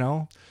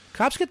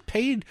 Cops get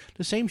paid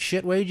the same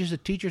shit wages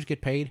that teachers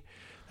get paid.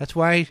 That's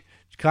why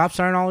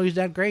cops aren't always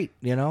that great,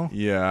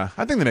 Yeah,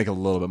 I think they make a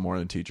little bit more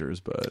than teachers,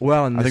 but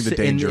I think the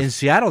danger in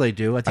Seattle they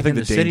do. I think in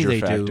the city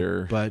they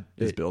do, but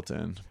it's built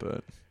in.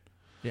 But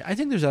yeah, I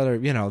think there's other.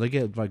 They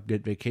get like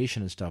good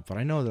vacation and stuff, but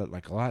I know that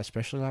like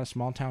especially a lot of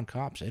small town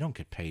cops, they don't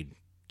get paid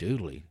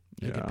doodly.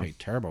 They get paid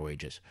terrible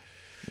wages.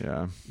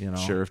 Yeah,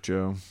 Sheriff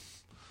Joe.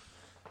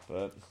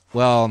 But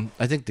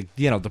I think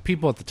the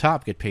people at the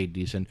top get paid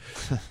decent,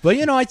 but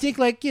I think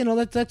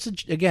that's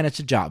it's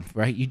a job,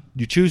 right?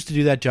 You choose to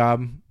do that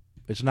job.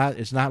 It's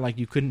not like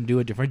you couldn't do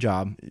a different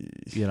job,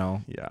 Yeah,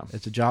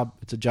 it's a job.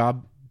 It's a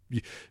job.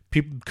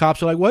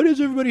 Cops are like, why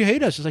does everybody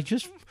hate us? It's like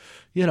just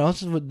you don't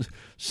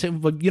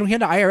hear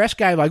the IRS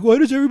guy like, why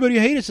does everybody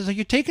hate us? It's like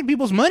you're taking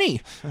people's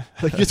money,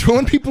 like you're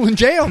throwing people in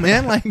jail,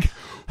 man. Like,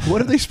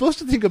 what are they supposed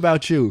to think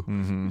about you?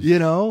 Mm-hmm.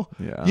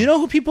 Yeah. You know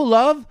who people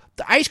love?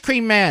 The ice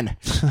cream man.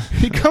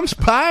 He comes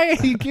by,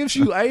 he gives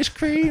you ice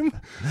cream.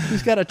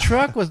 He's got a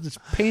truck with this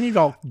painted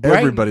all bright.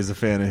 Everybody's a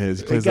fan of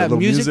his. He plays got that little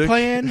music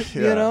playing.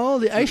 Yeah.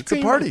 The ice cream.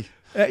 It's a party.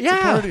 Yeah. It's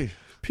a party.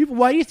 People,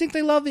 why do you think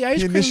they love the ice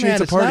cream initiates man?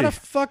 a It's party. not a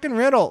fucking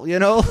riddle,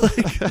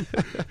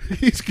 Like,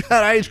 he's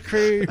got ice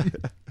cream.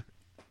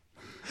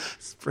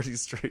 It's pretty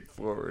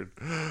straightforward.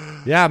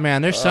 Yeah,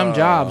 man. There's some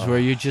jobs where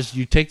you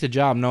take the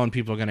job knowing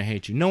people are going to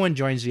hate you. No one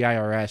joins the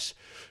IRS,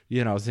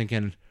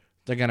 thinking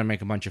they're going to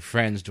make a bunch of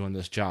friends doing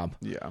this job.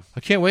 Yeah. I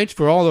can't wait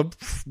for all the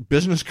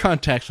business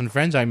contacts and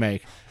friends I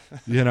make.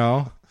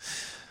 The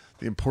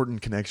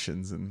important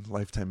connections and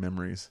lifetime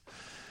memories.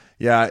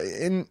 Yeah,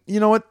 and you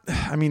know what?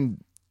 I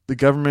mean, the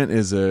government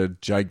is a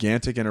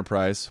gigantic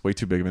enterprise, way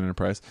too big of an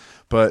enterprise,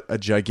 but a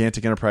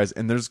gigantic enterprise,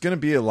 and there's going to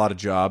be a lot of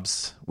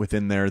jobs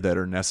within there that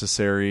are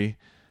necessary,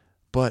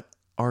 but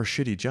are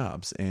shitty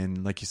jobs.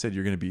 And like you said,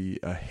 you're going to be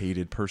a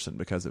hated person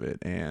because of it,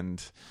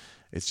 and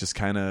it's just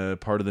kind of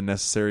part of the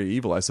necessary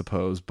evil, I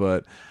suppose.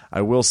 But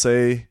I will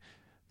say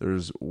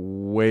there's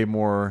way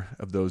more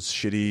of those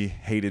shitty,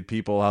 hated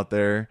people out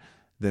there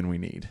than we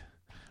need.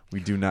 We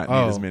do not need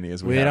as many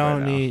as we have right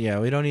now.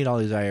 We don't need all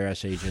these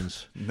IRS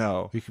agents.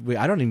 No.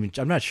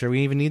 I'm not sure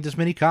we even need this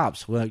many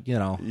cops. Well,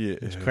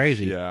 it's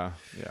crazy. Yeah.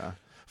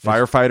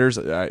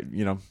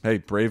 Firefighters, hey,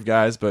 brave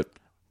guys, but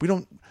we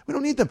don't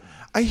need them.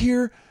 I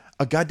hear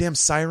a goddamn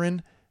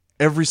siren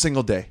every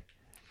single day.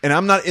 And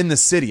I'm not in the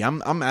city.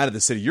 I'm out of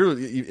the city. You're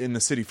in the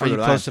city further. Are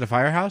you close to the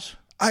firehouse?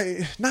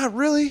 Not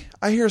really.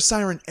 I hear a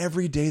siren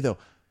every day though.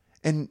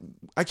 And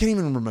I can't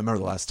even remember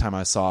the last time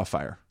I saw a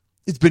fire.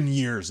 It's been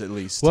years at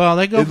least. Well,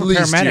 they go for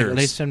paramedics. Years.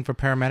 They send for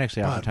paramedics.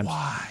 But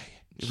why?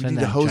 Do we need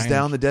to hose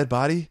down the dead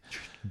body?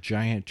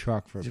 Giant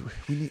truck for.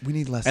 We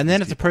need less. And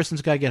then if the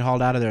person's got to get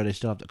hauled out of there, they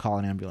still have to call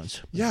an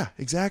ambulance. Yeah,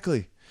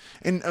 exactly.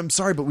 And I'm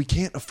sorry, but we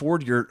can't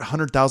afford your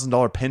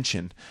 $100,000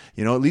 pension.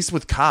 You know, at least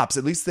with cops,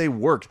 at least they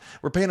worked.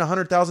 We're paying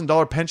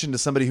 $100,000 pension to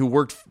somebody who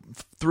worked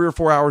 3 or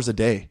 4 hours a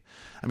day.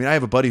 I mean, I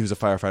have a buddy who's a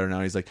firefighter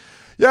now. He's like,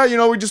 yeah, you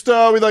know, we just,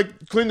 we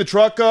like clean the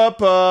truck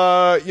up,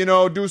 you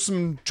know, do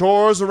some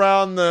chores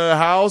around the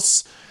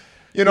house,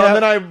 you know, and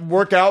then I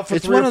work out for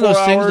 3 or 4 hours. It's one of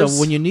those things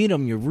that when you need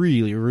them, you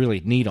really,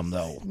 really need them,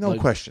 though. No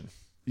question.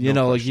 You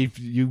know,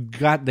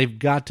 like they've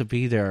got to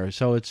be there.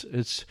 So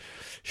it's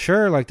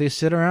sure, like they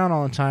sit around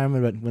all the time,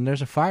 but when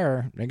there's a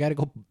fire, they got to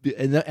go,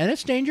 and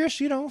it's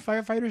dangerous. You know,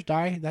 firefighters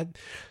die.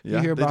 You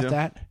hear about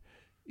that.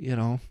 You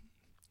know.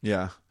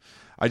 Yeah,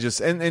 I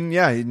just and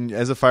yeah,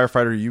 as a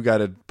firefighter, you got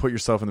to put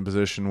yourself in the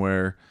position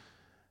where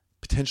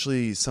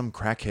potentially some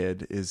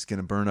crackhead is going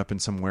to burn up in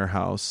some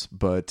warehouse,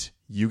 but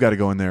you got to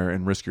go in there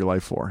and risk your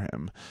life for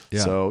him. Yeah.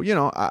 So, you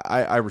know,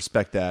 I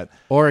respect that.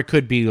 Or it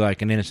could be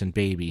like an innocent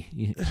baby.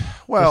 It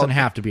doesn't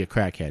have to be a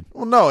crackhead.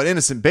 Well, no, an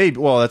innocent baby.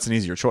 Well, that's an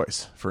easier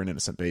choice for an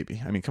innocent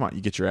baby. I mean, come on,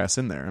 you get your ass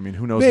in there. I mean,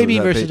 who knows baby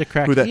versus a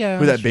crackhead.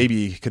 Who that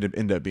baby could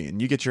end up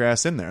being. You get your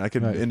ass in there. That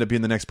could end up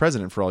being the next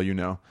president for all you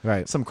know.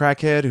 Right. Some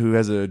crackhead who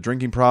has a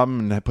drinking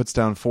problem and puts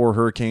down 4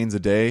 hurricanes a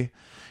day.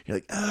 You're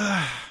like,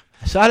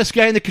 I saw this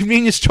guy in the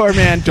convenience store,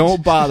 man.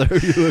 Don't bother.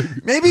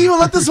 Maybe you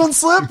let this one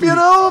slip, you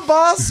know,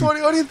 boss. What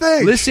do you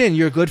think? Listen,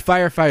 you're a good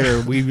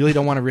firefighter. We really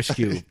don't want to risk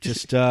you.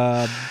 Just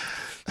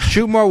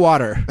shoot more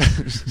water.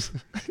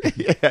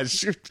 Yeah,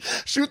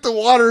 shoot the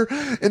water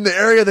in the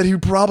area that he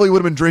probably would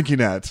have been drinking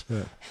at.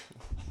 Yeah.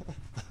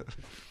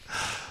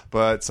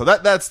 But so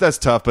that's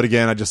tough. But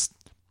again,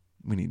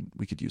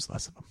 we could use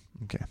less of them.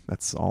 Okay,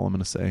 that's all I'm going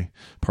to say.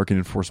 Parking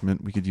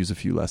enforcement, we could use a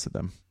few less of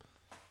them.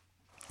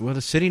 Well,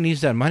 the city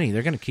needs that money.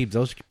 They're going to keep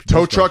those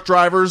tow truck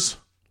drivers.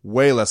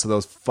 Way less of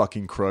those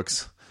fucking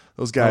crooks.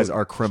 Those guys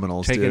are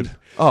criminals, dude.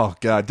 Oh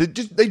god,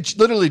 they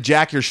literally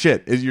jack your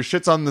shit. Your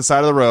shit's on the side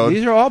of the road.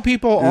 These are all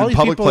people, all these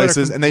public people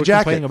places, that are and they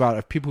jack complaining it.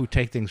 about people who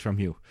take things from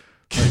you.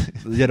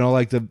 Like, you know,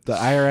 like the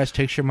IRS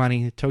takes your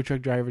money, the tow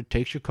truck driver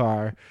takes your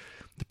car,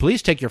 the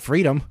police take your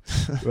freedom,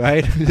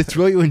 right? They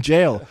throw you in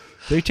jail.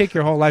 They take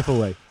your whole life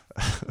away.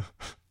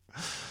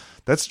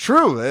 That's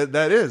true.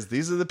 That is.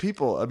 These are the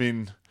people. I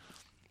mean.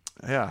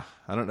 Yeah,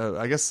 I don't know.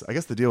 I guess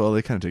the DOL,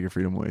 they kind of take your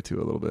freedom away too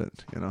a little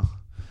bit. You know,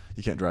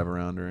 you can't drive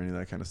around or any of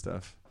that kind of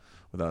stuff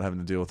without having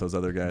to deal with those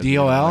other guys.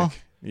 DOL,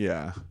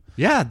 yeah,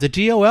 the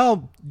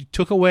DOL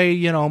took away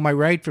my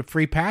right for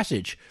free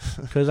passage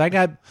because I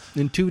got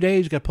in 2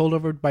 days got pulled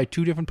over by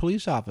 2 different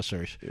police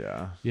officers.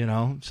 Yeah, you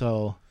know,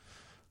 so.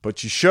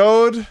 But you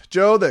showed,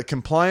 Joe, that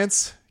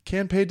compliance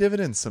can pay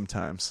dividends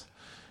sometimes.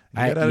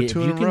 If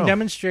you can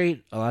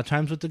demonstrate, a lot of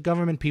times with the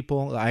government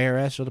people, the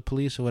IRS or the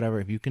police or whatever,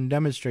 if you can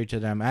demonstrate to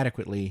them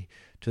adequately,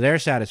 to their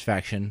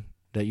satisfaction,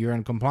 that you're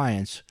in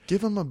compliance.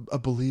 Give them a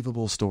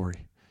believable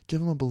story. Give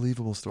them a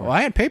believable story. Well,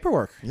 I had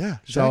paperwork. Yeah,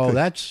 exactly.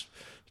 So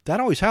that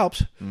always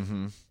helps.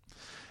 Mm-hmm.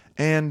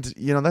 And,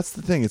 you know, that's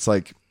the thing. It's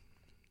like,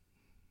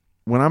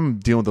 when I'm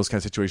dealing with those kind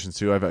of situations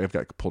too, I've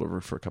got pulled over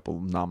for a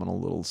couple nominal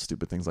little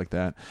stupid things like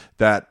that.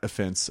 That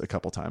offense a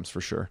couple times for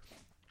sure.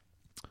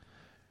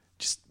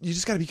 You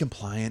just got to be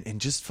compliant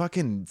and just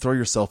fucking throw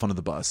yourself under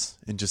the bus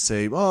and just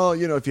say, well,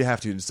 you know, if you have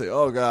to, just say,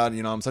 oh God,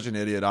 you know, I'm such an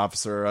idiot,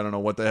 officer. I don't know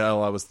what the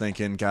hell I was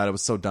thinking. God, it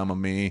was so dumb of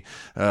me.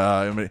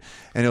 And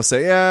he'll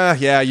say,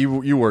 yeah,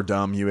 you were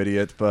dumb, you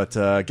idiot. But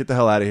get the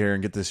hell out of here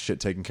and get this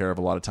shit taken care of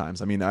a lot of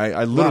times. I mean,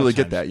 I literally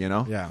get that, you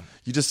know. Yeah.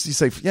 You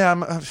say,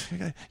 yeah,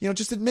 you know,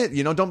 just admit,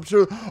 you know, don't.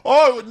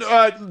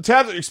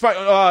 Tabs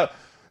expire.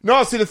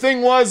 No, see, the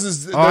thing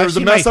was there was a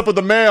mess up with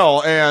the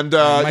mail, and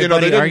you know,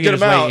 they didn't get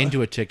him out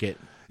into a ticket.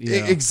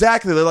 Yeah.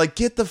 Exactly. They're like,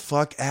 get the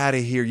fuck out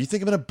of here. You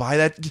think I'm going to buy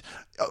that?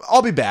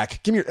 I'll be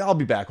back. I'll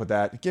be back with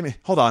that.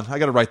 Hold on. I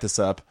got to write this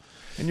up.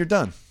 And you're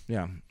done.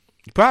 Yeah.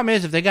 The problem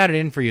is, if they got it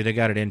in for you, they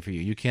got it in for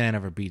you. You can't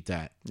ever beat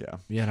that. Yeah.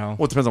 You know?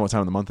 Well, it depends on what time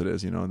of the month it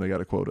is. You know, they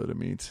got a quota to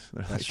meet.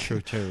 That's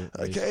true, too.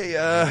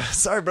 Okay.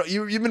 Sorry, bro.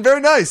 You've been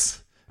very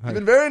nice. You've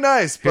been very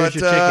nice. But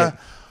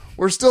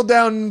we're still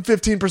down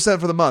 15%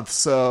 for the month.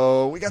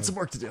 So we got some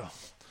work to do.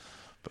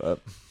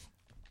 But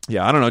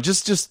yeah, I don't know.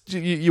 Just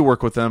you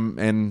work with them,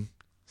 and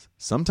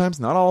sometimes,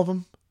 not all of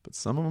them, but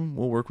some of them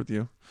will work with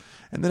you.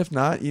 And then if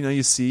not, you know,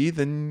 you see,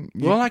 then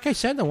well, like I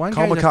said, the one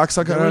call guy them a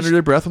cocksucker under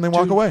your breath when they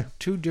walk away.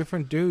 2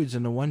 different dudes,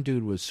 and the one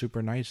dude was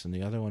super nice, and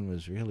the other one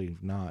was really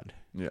not.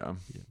 Yeah.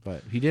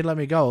 But he did let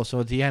me go, so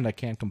at the end, I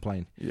can't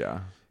complain.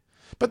 Yeah.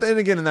 But then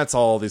again, and that's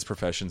all these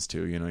professions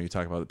too. You know, you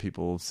talk about the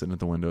people sitting at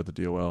the window at the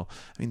DOL.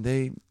 I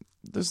mean,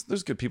 there's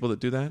good people that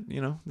do that.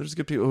 You know, there's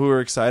good people who are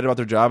excited about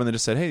their job, and they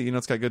just said, hey, you know,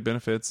 it's got good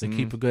benefits. They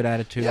keep a good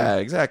attitude. Yeah,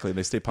 exactly.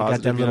 They stay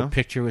positive. Got that little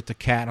picture with the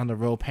cat on the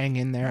rope. Hang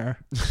in there.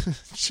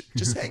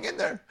 Just hang in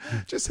there.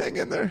 Just hang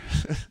in there.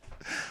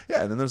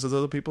 Yeah, and then there's those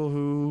other people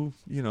who,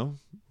 you know,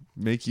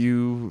 make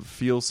you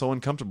feel so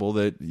uncomfortable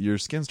that your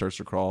skin starts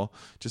to crawl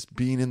just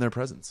being in their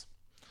presence.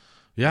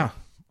 Yeah.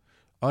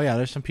 Oh yeah,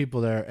 there's some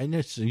people there, and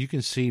you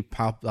can see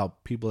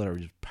people that are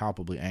just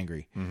palpably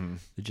angry. Mm-hmm.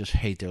 They just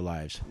hate their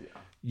lives. Yeah.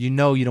 You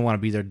know, you don't want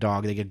to be their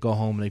dog. They could go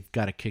home and they've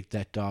got to kick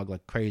that dog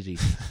like crazy.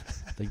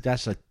 Like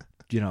that's a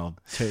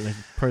the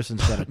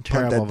person's got a Punt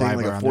terrible that thing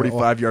vibe like a around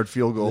 45-yard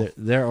field goal.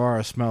 Their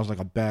aura smells like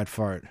a bad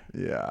fart.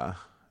 Yeah.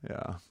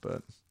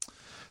 But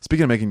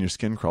speaking of making your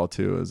skin crawl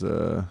too,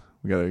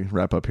 we got to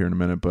wrap up here in a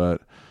minute,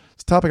 but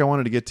it's a topic I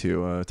wanted to get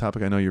to. A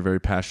topic I know you're very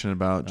passionate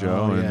about,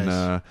 Joe, Oh, yes.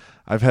 and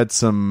I've had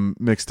some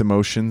mixed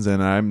emotions,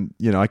 and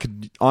I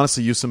could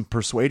honestly use some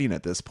persuading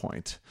at this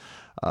point.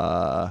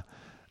 A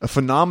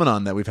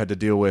phenomenon that we've had to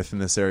deal with in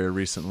this area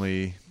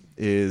recently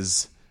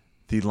is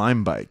the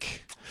Lime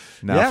bike.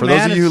 Now, Yeah, for man,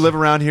 those of you who it's- live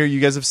around here, you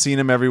guys have seen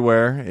them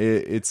everywhere.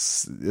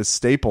 It's a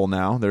staple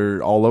now.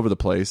 They're all over the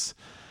place.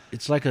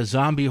 It's like a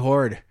zombie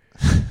horde.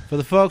 For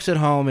the folks at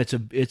home, it's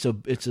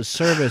a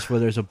service where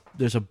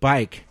there's a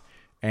bike,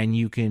 and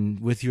you can,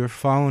 with your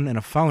phone and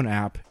a phone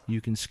app,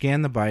 you can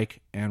scan the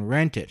bike and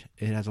rent it.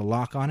 It has a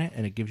lock on it,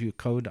 and it gives you a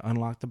code to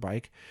unlock the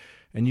bike,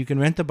 and you can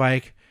rent the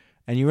bike,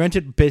 and you rent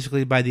it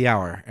basically by the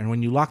hour. And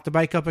when you lock the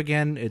bike up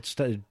again,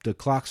 the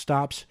clock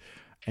stops,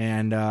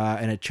 and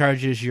it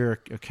charges your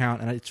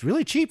account, and it's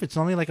really cheap. It's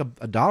only like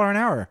 $1 an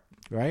hour,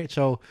 right?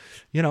 So,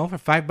 for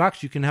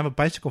 $5 you can have a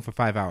bicycle for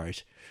 5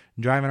 hours,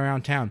 driving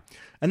around town,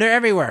 and they're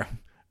everywhere.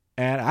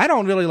 And I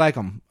don't really like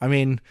them. I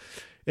mean,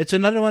 it's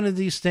another one of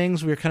these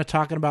things we were kind of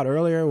talking about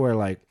earlier, where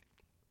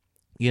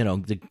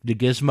the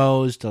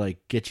gizmos to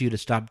get you to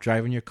stop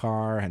driving your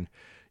car, and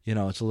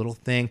it's a little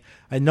thing.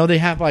 I know they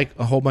have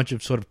a whole bunch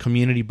of sort of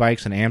community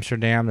bikes in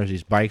Amsterdam. There's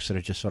these bikes that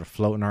are just sort of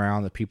floating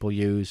around that people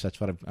use.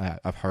 That's what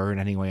I've heard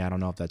anyway. I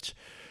don't know if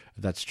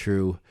that's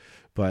true,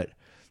 but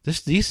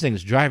these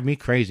things drive me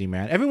crazy,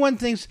 man. Everyone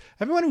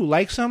who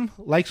likes them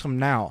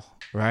now,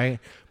 right?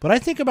 But I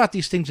think about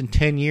these things in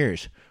 10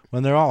 years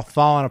when they're all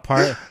falling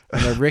apart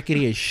and they're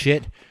rickety as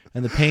shit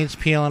and the paint's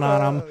peeling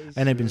on them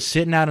and they've been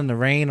sitting out in the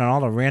rain on all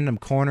the random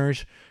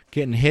corners,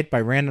 getting hit by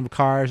random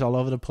cars all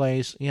over the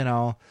place,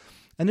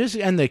 And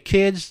the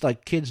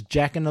kids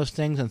jacking those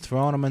things and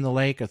throwing them in the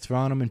lake or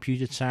throwing them in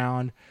Puget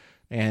Sound,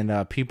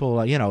 and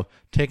people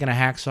taking a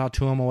hacksaw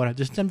to them or whatever.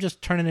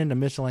 Just turning into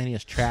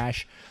miscellaneous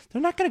trash.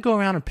 They're not going to go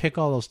around and pick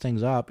all those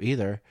things up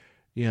either.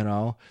 I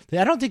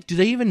don't think, do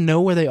they even know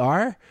where they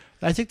are?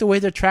 I think the way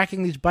they're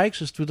tracking these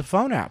bikes is through the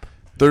phone app.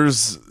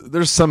 There's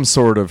some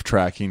sort of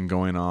tracking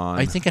going on.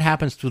 I think it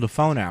happens through the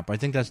phone app. I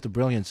think that's the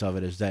brilliance of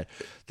it, is that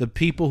the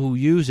people who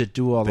use it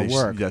do all the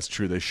work. That's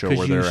true. They show 'Cause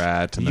where you they're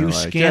at, and you they're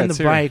like, scan it's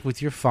the here. bike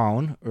with your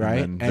phone,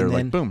 right? And then they're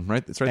like, boom,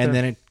 right? It's right and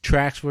there. then it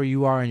tracks where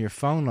you are in your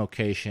phone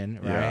location,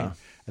 right? Yeah.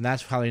 And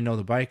that's how they know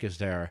the bike is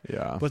there.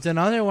 Yeah. But then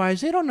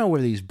otherwise, they don't know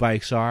where these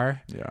bikes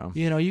are. Yeah.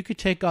 You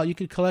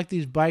could collect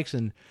these bikes,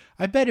 and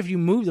I bet if you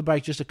move the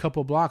bike just a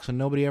couple blocks and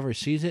nobody ever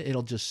sees it,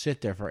 it'll just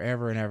sit there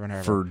forever and ever and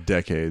ever. For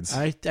decades.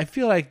 I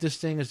feel like this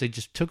thing is they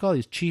just took all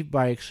these cheap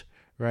bikes,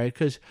 right?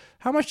 Because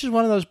how much does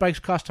one of those bikes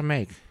cost to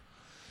make?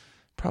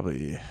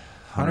 Probably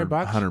 $100?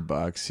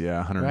 $100,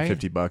 yeah.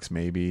 $150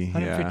 maybe.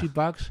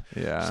 $150?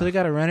 Yeah. So they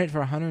got to rent it for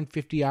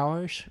 150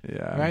 hours?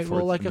 Yeah. Right?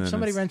 Well, and if then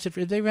somebody it's- if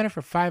they rent it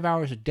for 5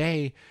 hours a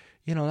day,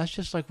 that's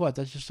just like what?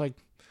 That's just like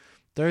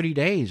 30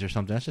 days or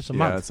something. That's just a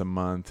month. Yeah, it's a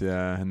month,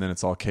 yeah. And then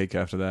it's all cake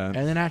after that.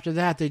 And then after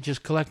that, they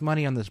just collect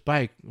money on this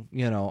bike,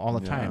 all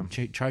the Yeah. time,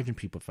 charging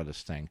people for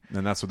this thing.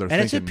 And that's what they're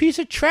And thinking. it's a piece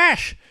of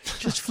trash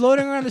just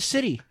floating around the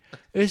city.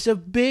 It's a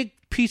big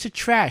piece of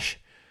trash,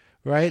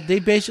 right? They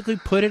basically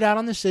put it out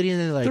on the city, and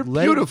they're like, They're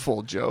let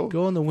beautiful, it Joe.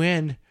 go in the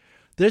wind.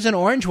 There's an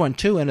orange one,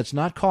 too, and it's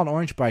not called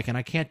Orange Bike, and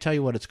I can't tell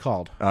you what it's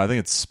called. I think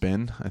it's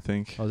Spin, I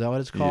think. Oh, is that what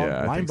it's called?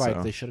 Yeah, I Lime think Bike.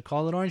 so. They should have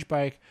called it Orange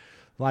Bike.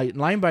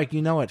 Lime Bike,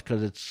 you know it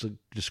because it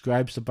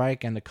describes the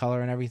bike and the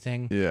color and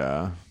everything.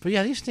 Yeah. But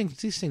yeah, these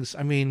things.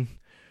 I mean,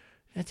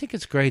 I think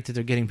it's great that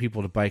they're getting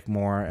people to bike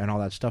more and all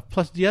that stuff.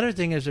 Plus, the other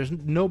thing is,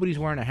 nobody's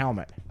wearing a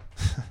helmet.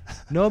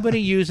 Nobody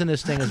using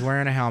this thing is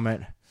wearing a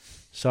helmet.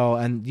 So,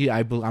 and yeah,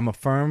 I'm a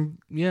firm.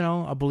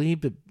 I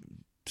believe that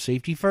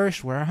safety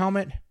first. Wear a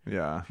helmet.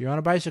 Yeah. If you're on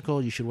a bicycle,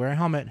 you should wear a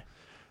helmet.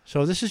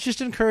 So this is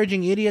just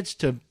encouraging idiots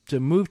to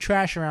move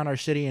trash around our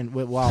city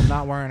while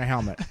not wearing a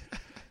helmet.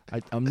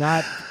 I'm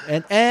not,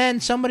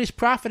 and somebody's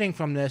profiting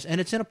from this,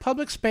 and it's in a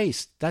public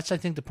space. That's, I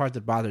think, the part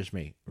that bothers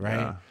me,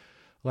 right?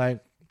 Yeah.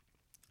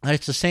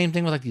 It's the same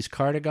thing with these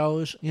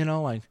Cardigos,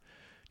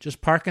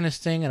 just parking this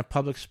thing in a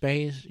public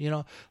space,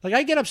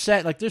 I get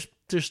upset.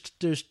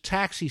 There's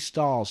taxi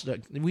stalls.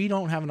 We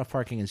don't have enough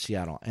parking in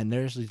Seattle, and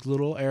there's these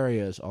little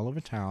areas all over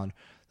town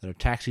that are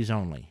taxis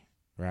only,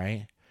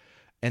 right?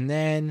 And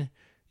then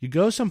you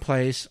go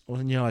someplace,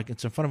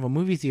 it's in front of a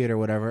movie theater or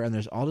whatever, and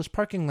there's all this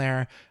parking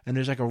there, and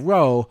there's a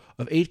row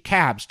of 8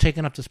 cabs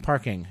taking up this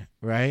parking,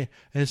 right?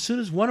 And as soon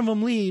as one of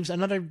them leaves,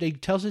 he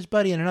tells his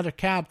buddy, and another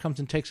cab comes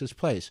and takes his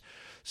place.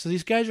 So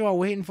these guys are all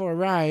waiting for a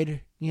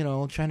ride,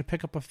 trying to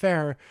pick up a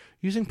fare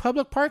using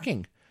public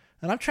parking.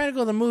 And I'm trying to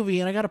go to the movie,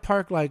 and I got to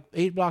park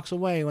 8 blocks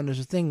away when there's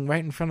a thing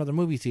right in front of the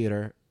movie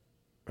theater,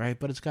 right?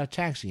 But it's got a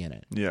taxi in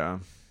it. Yeah.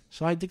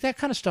 So I think that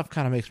kind of stuff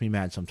kind of makes me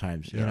mad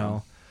sometimes,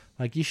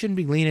 you shouldn't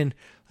be leaning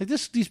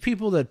these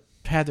people that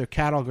had their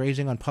cattle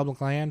grazing on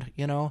public land,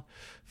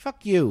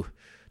 fuck you.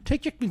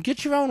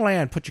 Get your own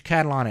land, put your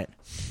cattle on it,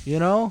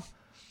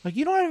 Like,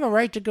 you don't have a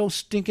right to go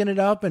stinking it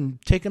up and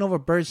taking over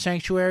bird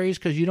sanctuaries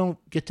because you don't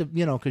get to,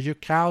 because your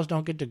cows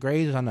don't get to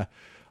graze on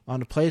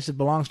the place that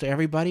belongs to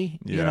everybody.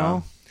 You Yeah.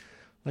 know,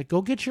 like,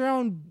 go get your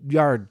own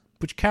yard.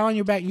 Put your cow in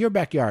your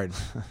backyard.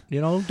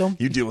 Don't.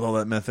 You deal with all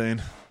that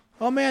methane.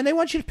 Oh man, they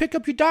want you to pick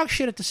up your dog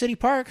shit at the city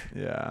park.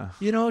 Yeah.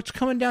 It's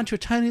coming down to a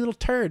tiny little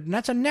turd, and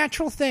that's a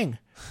natural thing,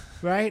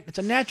 right? It's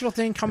a natural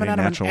thing coming out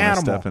of an Natural when I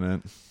animal, step in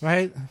it.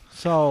 right?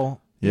 So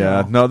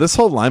Yeah. No, this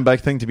whole line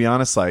bike thing, to be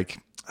honest, like,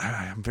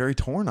 I'm very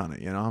torn on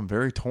it. I'm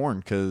very torn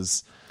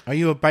because Are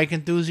you a bike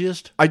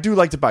enthusiast? I do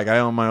like to bike. I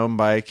own my own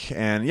bike,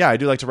 and yeah, I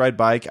do like to ride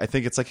bike. I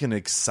think it's like an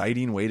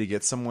exciting way to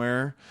get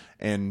somewhere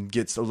and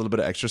get a little bit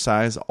of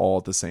exercise all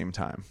at the same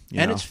time.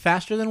 You know? It's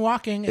faster than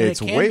walking. And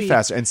It's it can way be,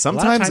 faster, and a lot of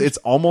sometimes times- it's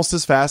almost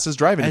as fast as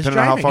driving, depending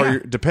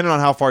on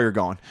how far you're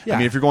going. Yeah. I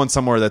mean, if you're going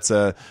somewhere that's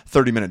a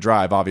 30-minute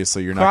drive,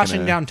 obviously you're crossing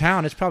not going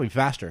downtown. It's probably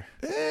faster.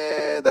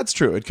 That's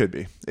true. It could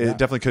be. It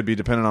definitely could be,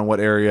 depending on what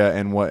area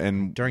and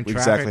During exactly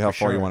traffic, how for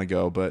far you sure. want to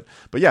go. But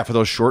yeah, for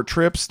those short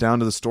trips down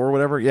to the store, or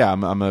whatever. Yeah,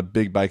 I'm a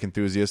big bike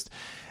enthusiast.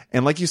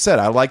 And like you said,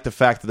 I like the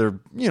fact that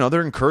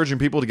they're encouraging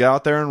people to get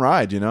out there and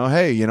ride.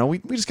 Hey, we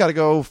just got to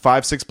go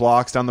 5-6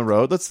 blocks down the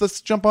road.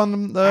 Let's jump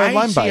on the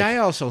line bike. I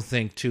also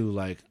think too,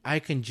 like, I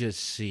can just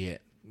see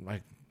it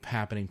like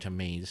happening to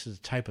me. This is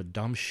the type of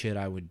dumb shit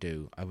I would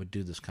do. I would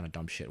do this kind of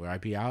dumb shit where I'd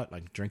be out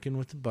like drinking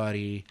with a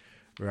buddy,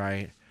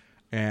 right?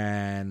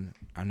 And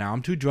now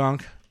I'm too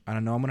drunk. I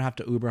don't know. I'm gonna have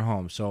to Uber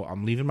home, so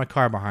I'm leaving my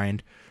car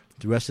behind.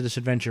 The rest of this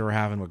adventure we're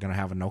having, we're gonna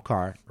have a no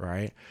car,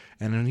 right?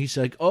 And then he's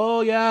like,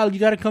 "Oh yeah, you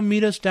got to come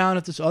meet us down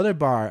at this other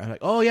bar." I'm like,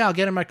 "Oh yeah, I'll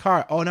get in my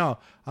car." "Oh no,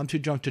 I'm too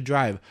drunk to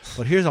drive.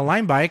 But here's a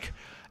line bike,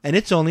 and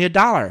it's only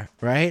 $1,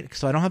 right?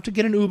 So I don't have to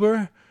get an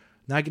Uber.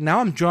 Now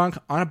I'm drunk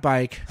on a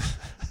bike,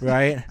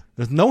 right?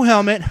 With no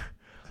helmet,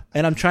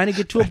 and I'm trying to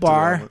get to a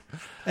bar.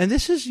 And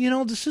this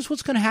is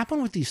what's gonna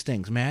happen with these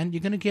things, man.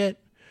 You're gonna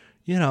get,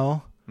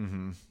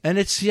 and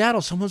it's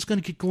Seattle. Someone's gonna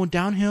get going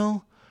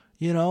downhill.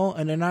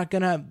 And they're not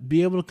going to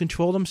be able to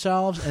control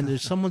themselves, and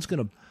someone's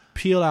going to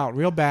peel out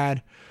real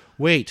bad.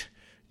 Wait,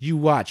 you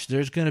watch.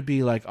 There's going to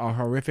be like a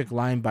horrific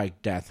line bike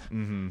death,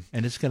 and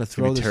it's going to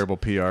throw this. Terrible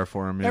PR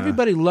for him. Yeah.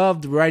 Everybody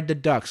loved Ride the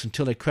Ducks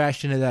until they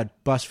crashed into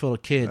that bus full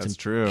of kids That's and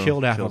true.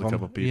 killed half Killed of a them.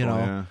 couple people,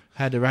 yeah.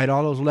 Had to write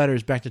all those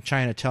letters back to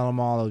China, tell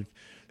them all,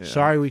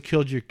 sorry we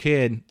killed your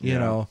kid, you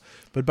know.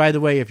 But by the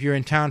way, if you're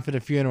in town for the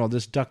funeral,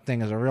 this duck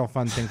thing is a real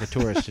fun thing for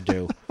tourists to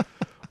do,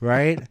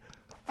 right?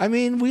 I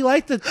mean, we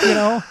like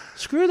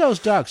screw those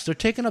ducks. They're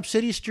taking up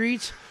city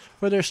streets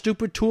for their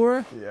stupid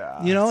tour. Yeah,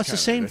 it's the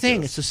same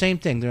thing. It's the same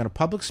thing. They're in a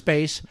public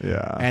space,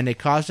 and they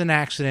caused an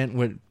accident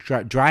with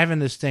driving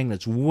this thing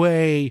that's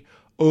way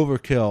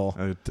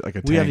overkill. Like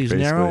a we have tank, these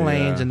narrow basically,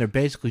 lanes, yeah. and they're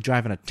basically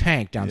driving a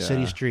tank down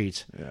city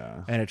streets.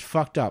 Yeah. And it's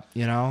fucked up,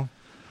 Yeah,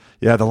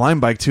 the line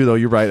bike too, though.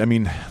 You're right. I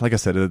mean, like I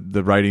said,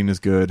 the riding is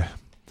good.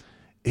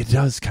 It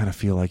does kind of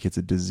feel like it's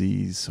a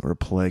disease or a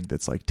plague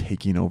that's like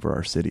taking over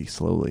our city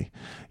slowly.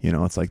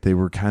 It's like they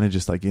were kind of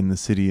just like in the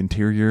city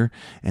interior,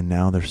 and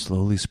now they're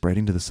slowly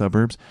spreading to the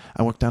suburbs.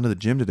 I walked down to the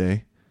gym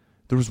today.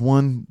 There was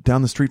one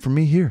down the street from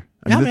me here.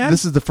 I mean, man.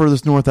 This is the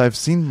furthest north I've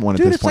seen one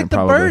Dude, at this it's point. like the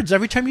probably. birds.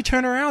 Every time you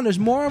turn around, there's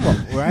more of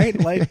them, right?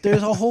 Like,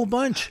 there's a whole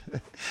bunch.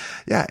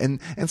 Yeah, and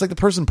it's like the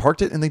person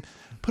parked it and they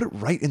put it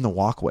right in the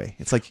walkway.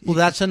 It's like, Well,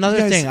 that's another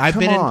you guys, thing.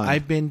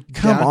 I've been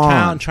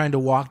downtown trying to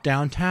walk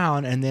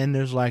downtown, and then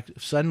there's like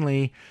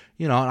suddenly,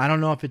 and I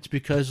don't know if it's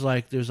because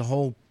like there's a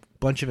whole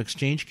bunch of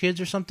exchange kids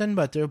or something,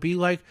 but there'll be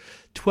like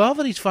 12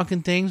 of these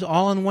fucking things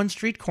all in one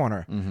street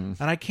corner, and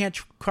I can't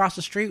cross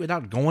the street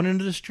without going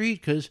into the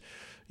street because,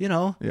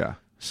 Yeah.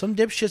 some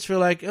dipshits were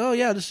like, "Oh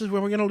yeah, this is where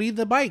we're gonna leave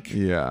the bike."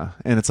 Yeah,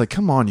 and it's like,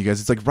 come on, you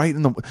guys! It's like right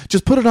in the.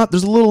 Just put it up.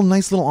 There's a little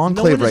nice little No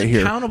enclave one is right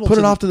here. accountable Put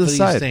it to off to the for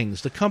side. These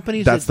things. The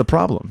companies That's that, the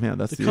problem. Yeah,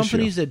 that's the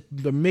companies issue.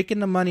 that are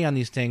making the money on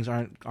these things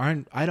aren't.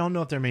 I don't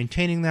know if they're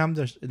maintaining them.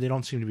 They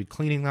don't seem to be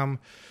cleaning them.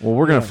 Well,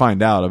 we're gonna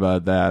find out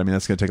about that. I mean,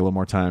 that's gonna take a little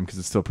more time because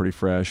it's still pretty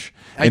fresh.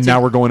 And now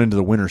now we're going into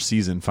the winter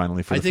season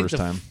finally for I the think first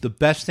time. the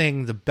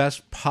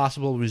best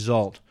possible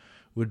result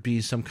would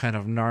be some kind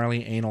of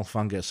gnarly anal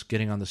fungus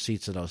getting on the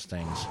seats of those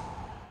things.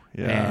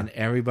 Yeah, And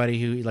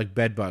everybody who like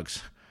bed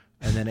bugs,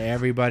 and then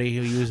everybody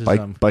who uses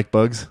them bike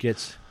bugs.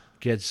 gets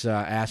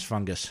ass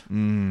fungus.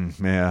 Yeah,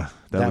 that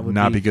That would would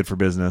not be- be good for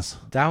business.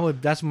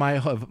 That's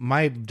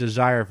my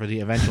desire for the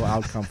eventual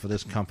outcome for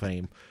this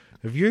company.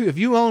 If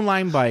you own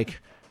Line Bike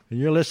and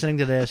you're listening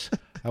to this,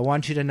 I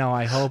want you to know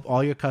I hope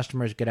all your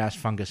customers get ass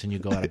fungus and you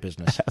go out of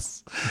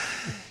business.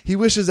 He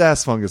wishes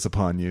ass fungus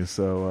upon you.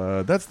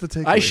 So that's the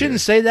takeaway. I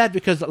shouldn't say that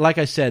because, like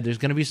I said, there's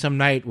going to be some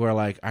night where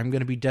like I'm going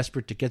to be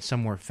desperate to get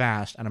somewhere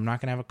fast, and I'm not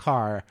going to have a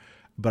car,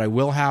 but I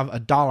will have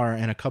 $1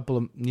 and a couple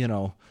of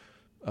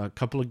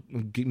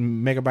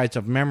megabytes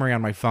of memory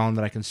on my phone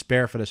that I can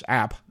spare for this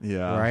app.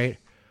 Yeah. Right.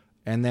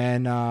 And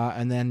then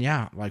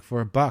yeah, like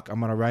for $1, I'm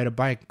going to ride a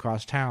bike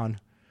across town,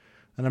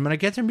 and I'm going to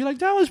get there and be like,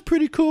 that was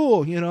pretty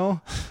cool,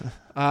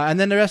 And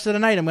then the rest of the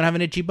night, I'm going to have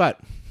an itchy butt.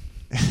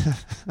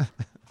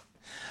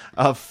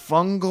 A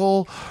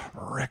fungal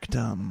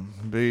rectum.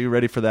 Be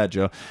ready for that,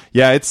 Joe.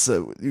 Yeah, it's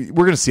we're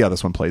going to see how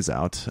this one plays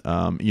out.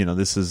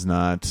 This is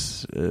not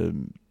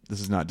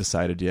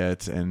decided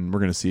yet, and we're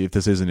going to see if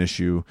this is an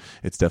issue.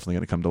 It's definitely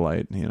going to come to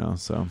light.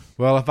 So.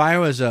 Well, if I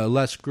was a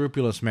less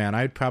scrupulous man,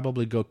 I'd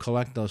probably go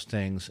collect those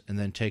things and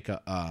then take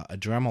a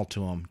Dremel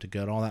to them to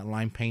get all that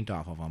lime paint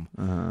off of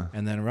them,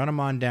 and then run them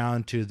on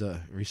down to the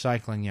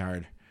recycling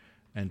yard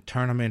and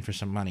turn them in for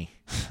some money.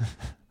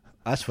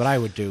 That's what I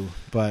would do,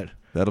 but.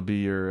 That'll be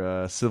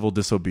your civil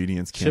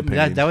disobedience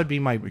campaign. That would be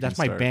my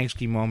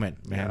Banksy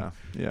moment, man.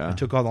 Yeah. I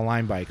took all the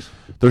lime bikes.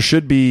 There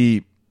should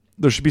be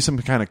some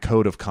kind of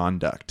code of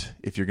conduct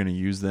if you're going to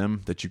use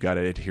them that you got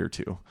to adhere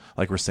to.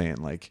 Like we're saying,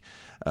 like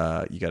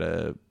you got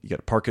to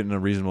park it in a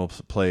reasonable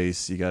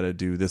place. You got to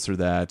do this or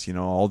that.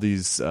 All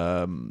these.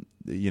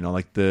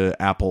 Like the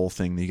Apple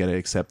thing, you got to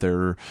accept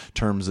their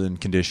terms and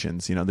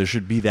conditions. There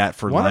should be that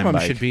for one lime of them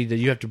bike. should be that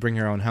you have to bring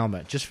your own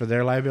helmet just for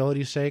their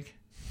liability's sake.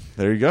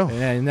 There you go.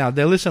 Yeah, now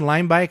they listen,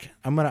 Lime Bike.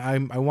 I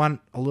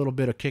want a little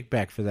bit of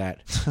kickback for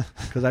that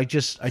because I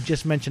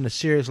just mentioned a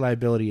serious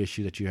liability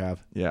issue that you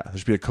have. Yeah, there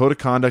should be a code of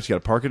conduct. You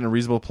got to park it in a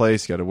reasonable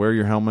place. You got to wear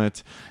your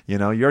helmet. You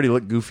already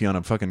look goofy on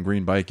a fucking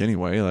green bike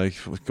anyway. Like,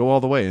 go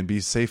all the way and be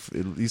safe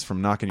at least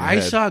from knocking your head.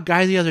 I saw a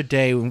guy the other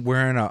day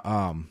wearing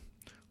a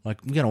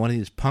one of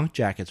these punk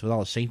jackets with all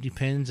the safety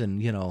pins and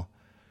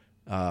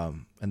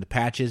and the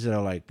patches that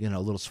are like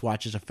little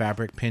swatches of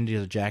fabric pinned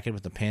to the jacket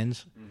with the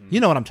pins. You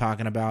know what I'm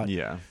talking about?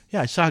 Yeah.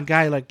 Yeah, I saw a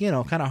guy kind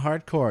of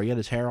hardcore. He had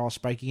his hair all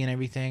spiky and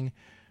everything,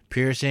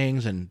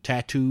 piercings and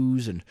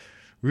tattoos and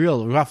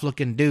real rough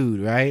looking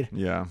dude, right?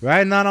 Yeah.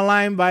 Riding on a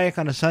Lime Bike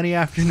on a sunny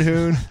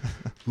afternoon,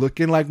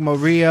 looking like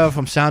Maria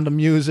from Sound of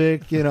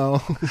Music, Zero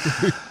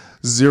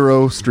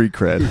street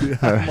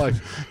cred. I'm like,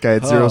 guy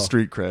had zero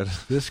street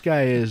cred. This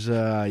guy is,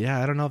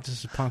 I don't know if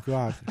this is punk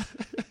rock.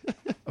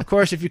 Of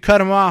course, if you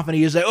cut him off and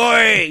he was like,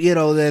 "Oi,"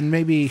 then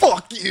maybe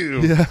fuck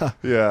you. Yeah,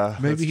 yeah.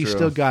 Maybe he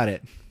still got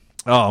it.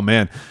 Oh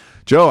man,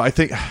 Joe, I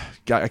think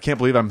I can't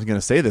believe I'm going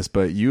to say this,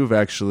 but you've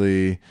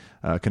actually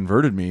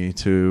converted me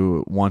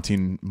to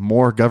wanting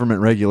more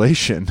government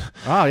regulation.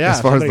 Oh yeah,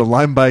 as far as the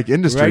Lime Bike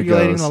industry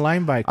regulating goes. the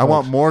Lime Bike. I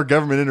want more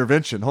government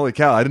intervention. Holy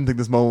cow! I didn't think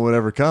this moment would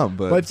ever come.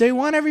 But if they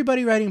want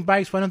everybody riding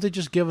bikes, why don't they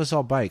just give us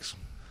all bikes?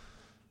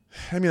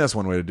 I mean, that's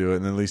one way to do it,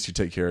 and at least you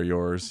take care of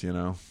yours.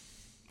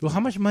 Well, how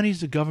much money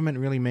is the government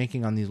really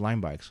making on these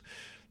Lime Bikes?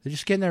 They're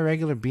just getting their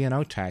regular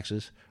B&O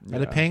taxes. Are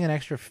they paying an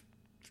extra,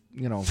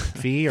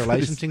 fee or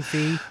licensing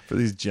fee for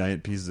these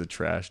giant pieces of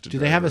trash? Do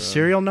they have a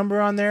serial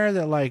number on there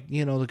that,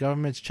 the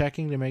government's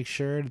checking to make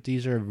sure that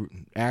these are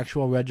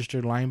actual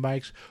registered Lime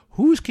Bikes?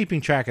 Who's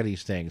keeping track of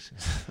these things?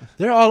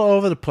 They're all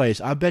over the place.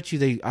 I bet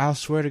you I'll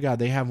swear to God,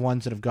 they have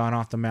ones that have gone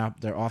off the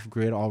map. They're off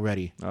grid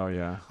already. Oh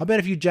yeah. I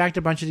bet if you jacked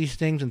a bunch of these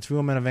things and threw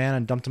them in a van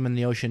and dumped them in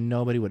the ocean,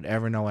 nobody would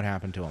ever know what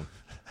happened to them.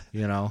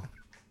 Wow,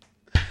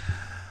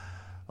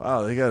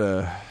 they got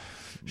a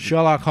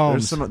Sherlock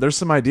Holmes. There's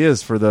some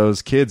ideas for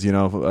those kids.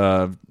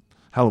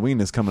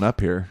 Halloween is coming up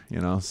here.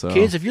 So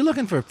kids, if you're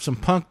looking for some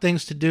punk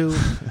things to do,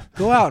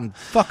 go out and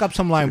fuck up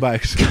some Lime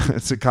Bikes.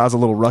 To cause a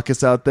little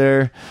ruckus out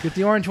there. Get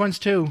the orange ones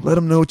too. Let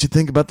them know what you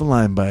think about the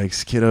Lime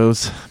Bikes,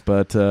 kiddos.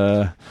 But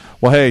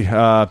hey,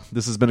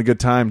 this has been a good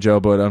time, Joe.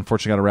 But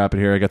unfortunately, got to wrap it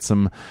here. I got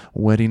some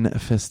wedding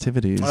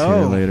festivities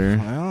here later.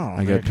 Well,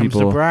 I got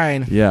people. To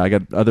Brian. Yeah, I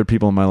got other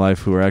people in my life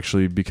who are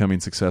actually becoming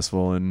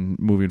successful and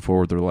moving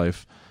forward their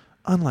life.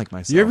 Unlike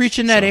myself. You're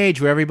reaching that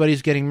age where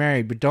everybody's getting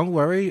married, but don't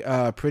worry.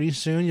 Pretty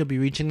soon you'll be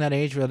reaching that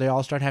age where they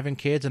all start having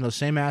kids, and those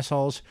same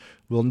assholes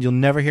you'll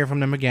never hear from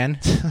them again.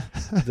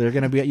 They're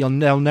gonna be. They'll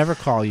never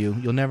call you.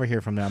 You'll never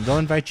hear from them. They'll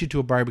invite you to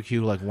a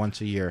barbecue like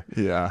once a year.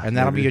 Yeah, and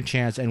that'll be your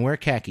chance. And wear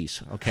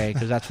khakis, okay?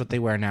 Because that's what they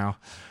wear now.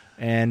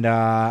 And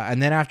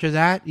then after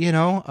that,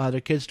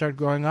 their kids start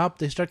growing up.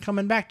 They start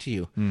coming back to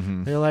you.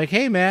 Mm-hmm. They're like,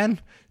 "Hey, man,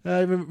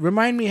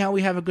 remind me how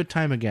we have a good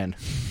time again."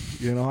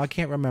 I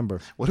can't remember.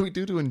 What do we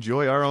do to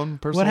enjoy our own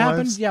personal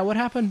lives? Yeah, what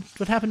happened?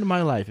 What happened to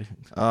my life?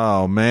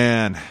 Oh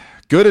man,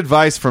 good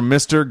advice from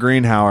Mr.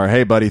 Greenhauer.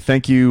 Hey, buddy,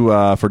 thank you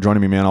for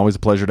joining me, man. Always a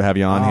pleasure to have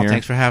you on here.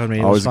 Thanks for having me.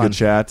 Always a good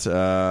chat.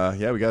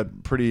 We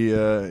got pretty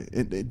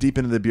deep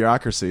into the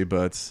bureaucracy,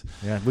 but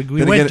yeah,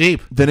 we went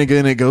deep. Then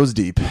again, it goes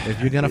deep.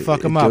 If you're gonna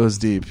fuck them up, it goes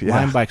deep. Yeah.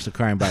 Lime Bike's a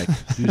crime bike.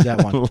 Use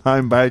that one.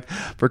 Lime Bike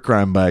for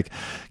crime bike.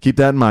 Keep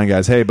that in mind,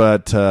 guys. Hey,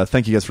 but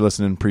thank you guys for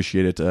listening.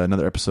 Appreciate it.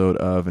 Another episode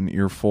of An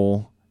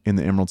Earful in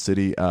the Emerald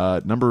City,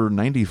 number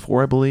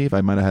 94, I believe.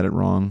 I might have had it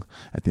wrong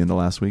at the end of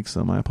last week,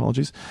 so my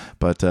apologies.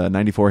 But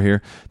 94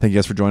 here. Thank you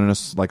guys for joining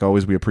us. Like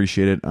always, we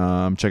appreciate it.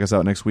 Check us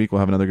out next week. We'll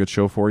have another good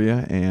show for you.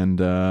 And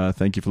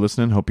thank you for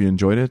listening. Hope you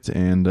enjoyed it.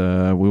 And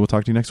we will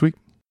talk to you next week.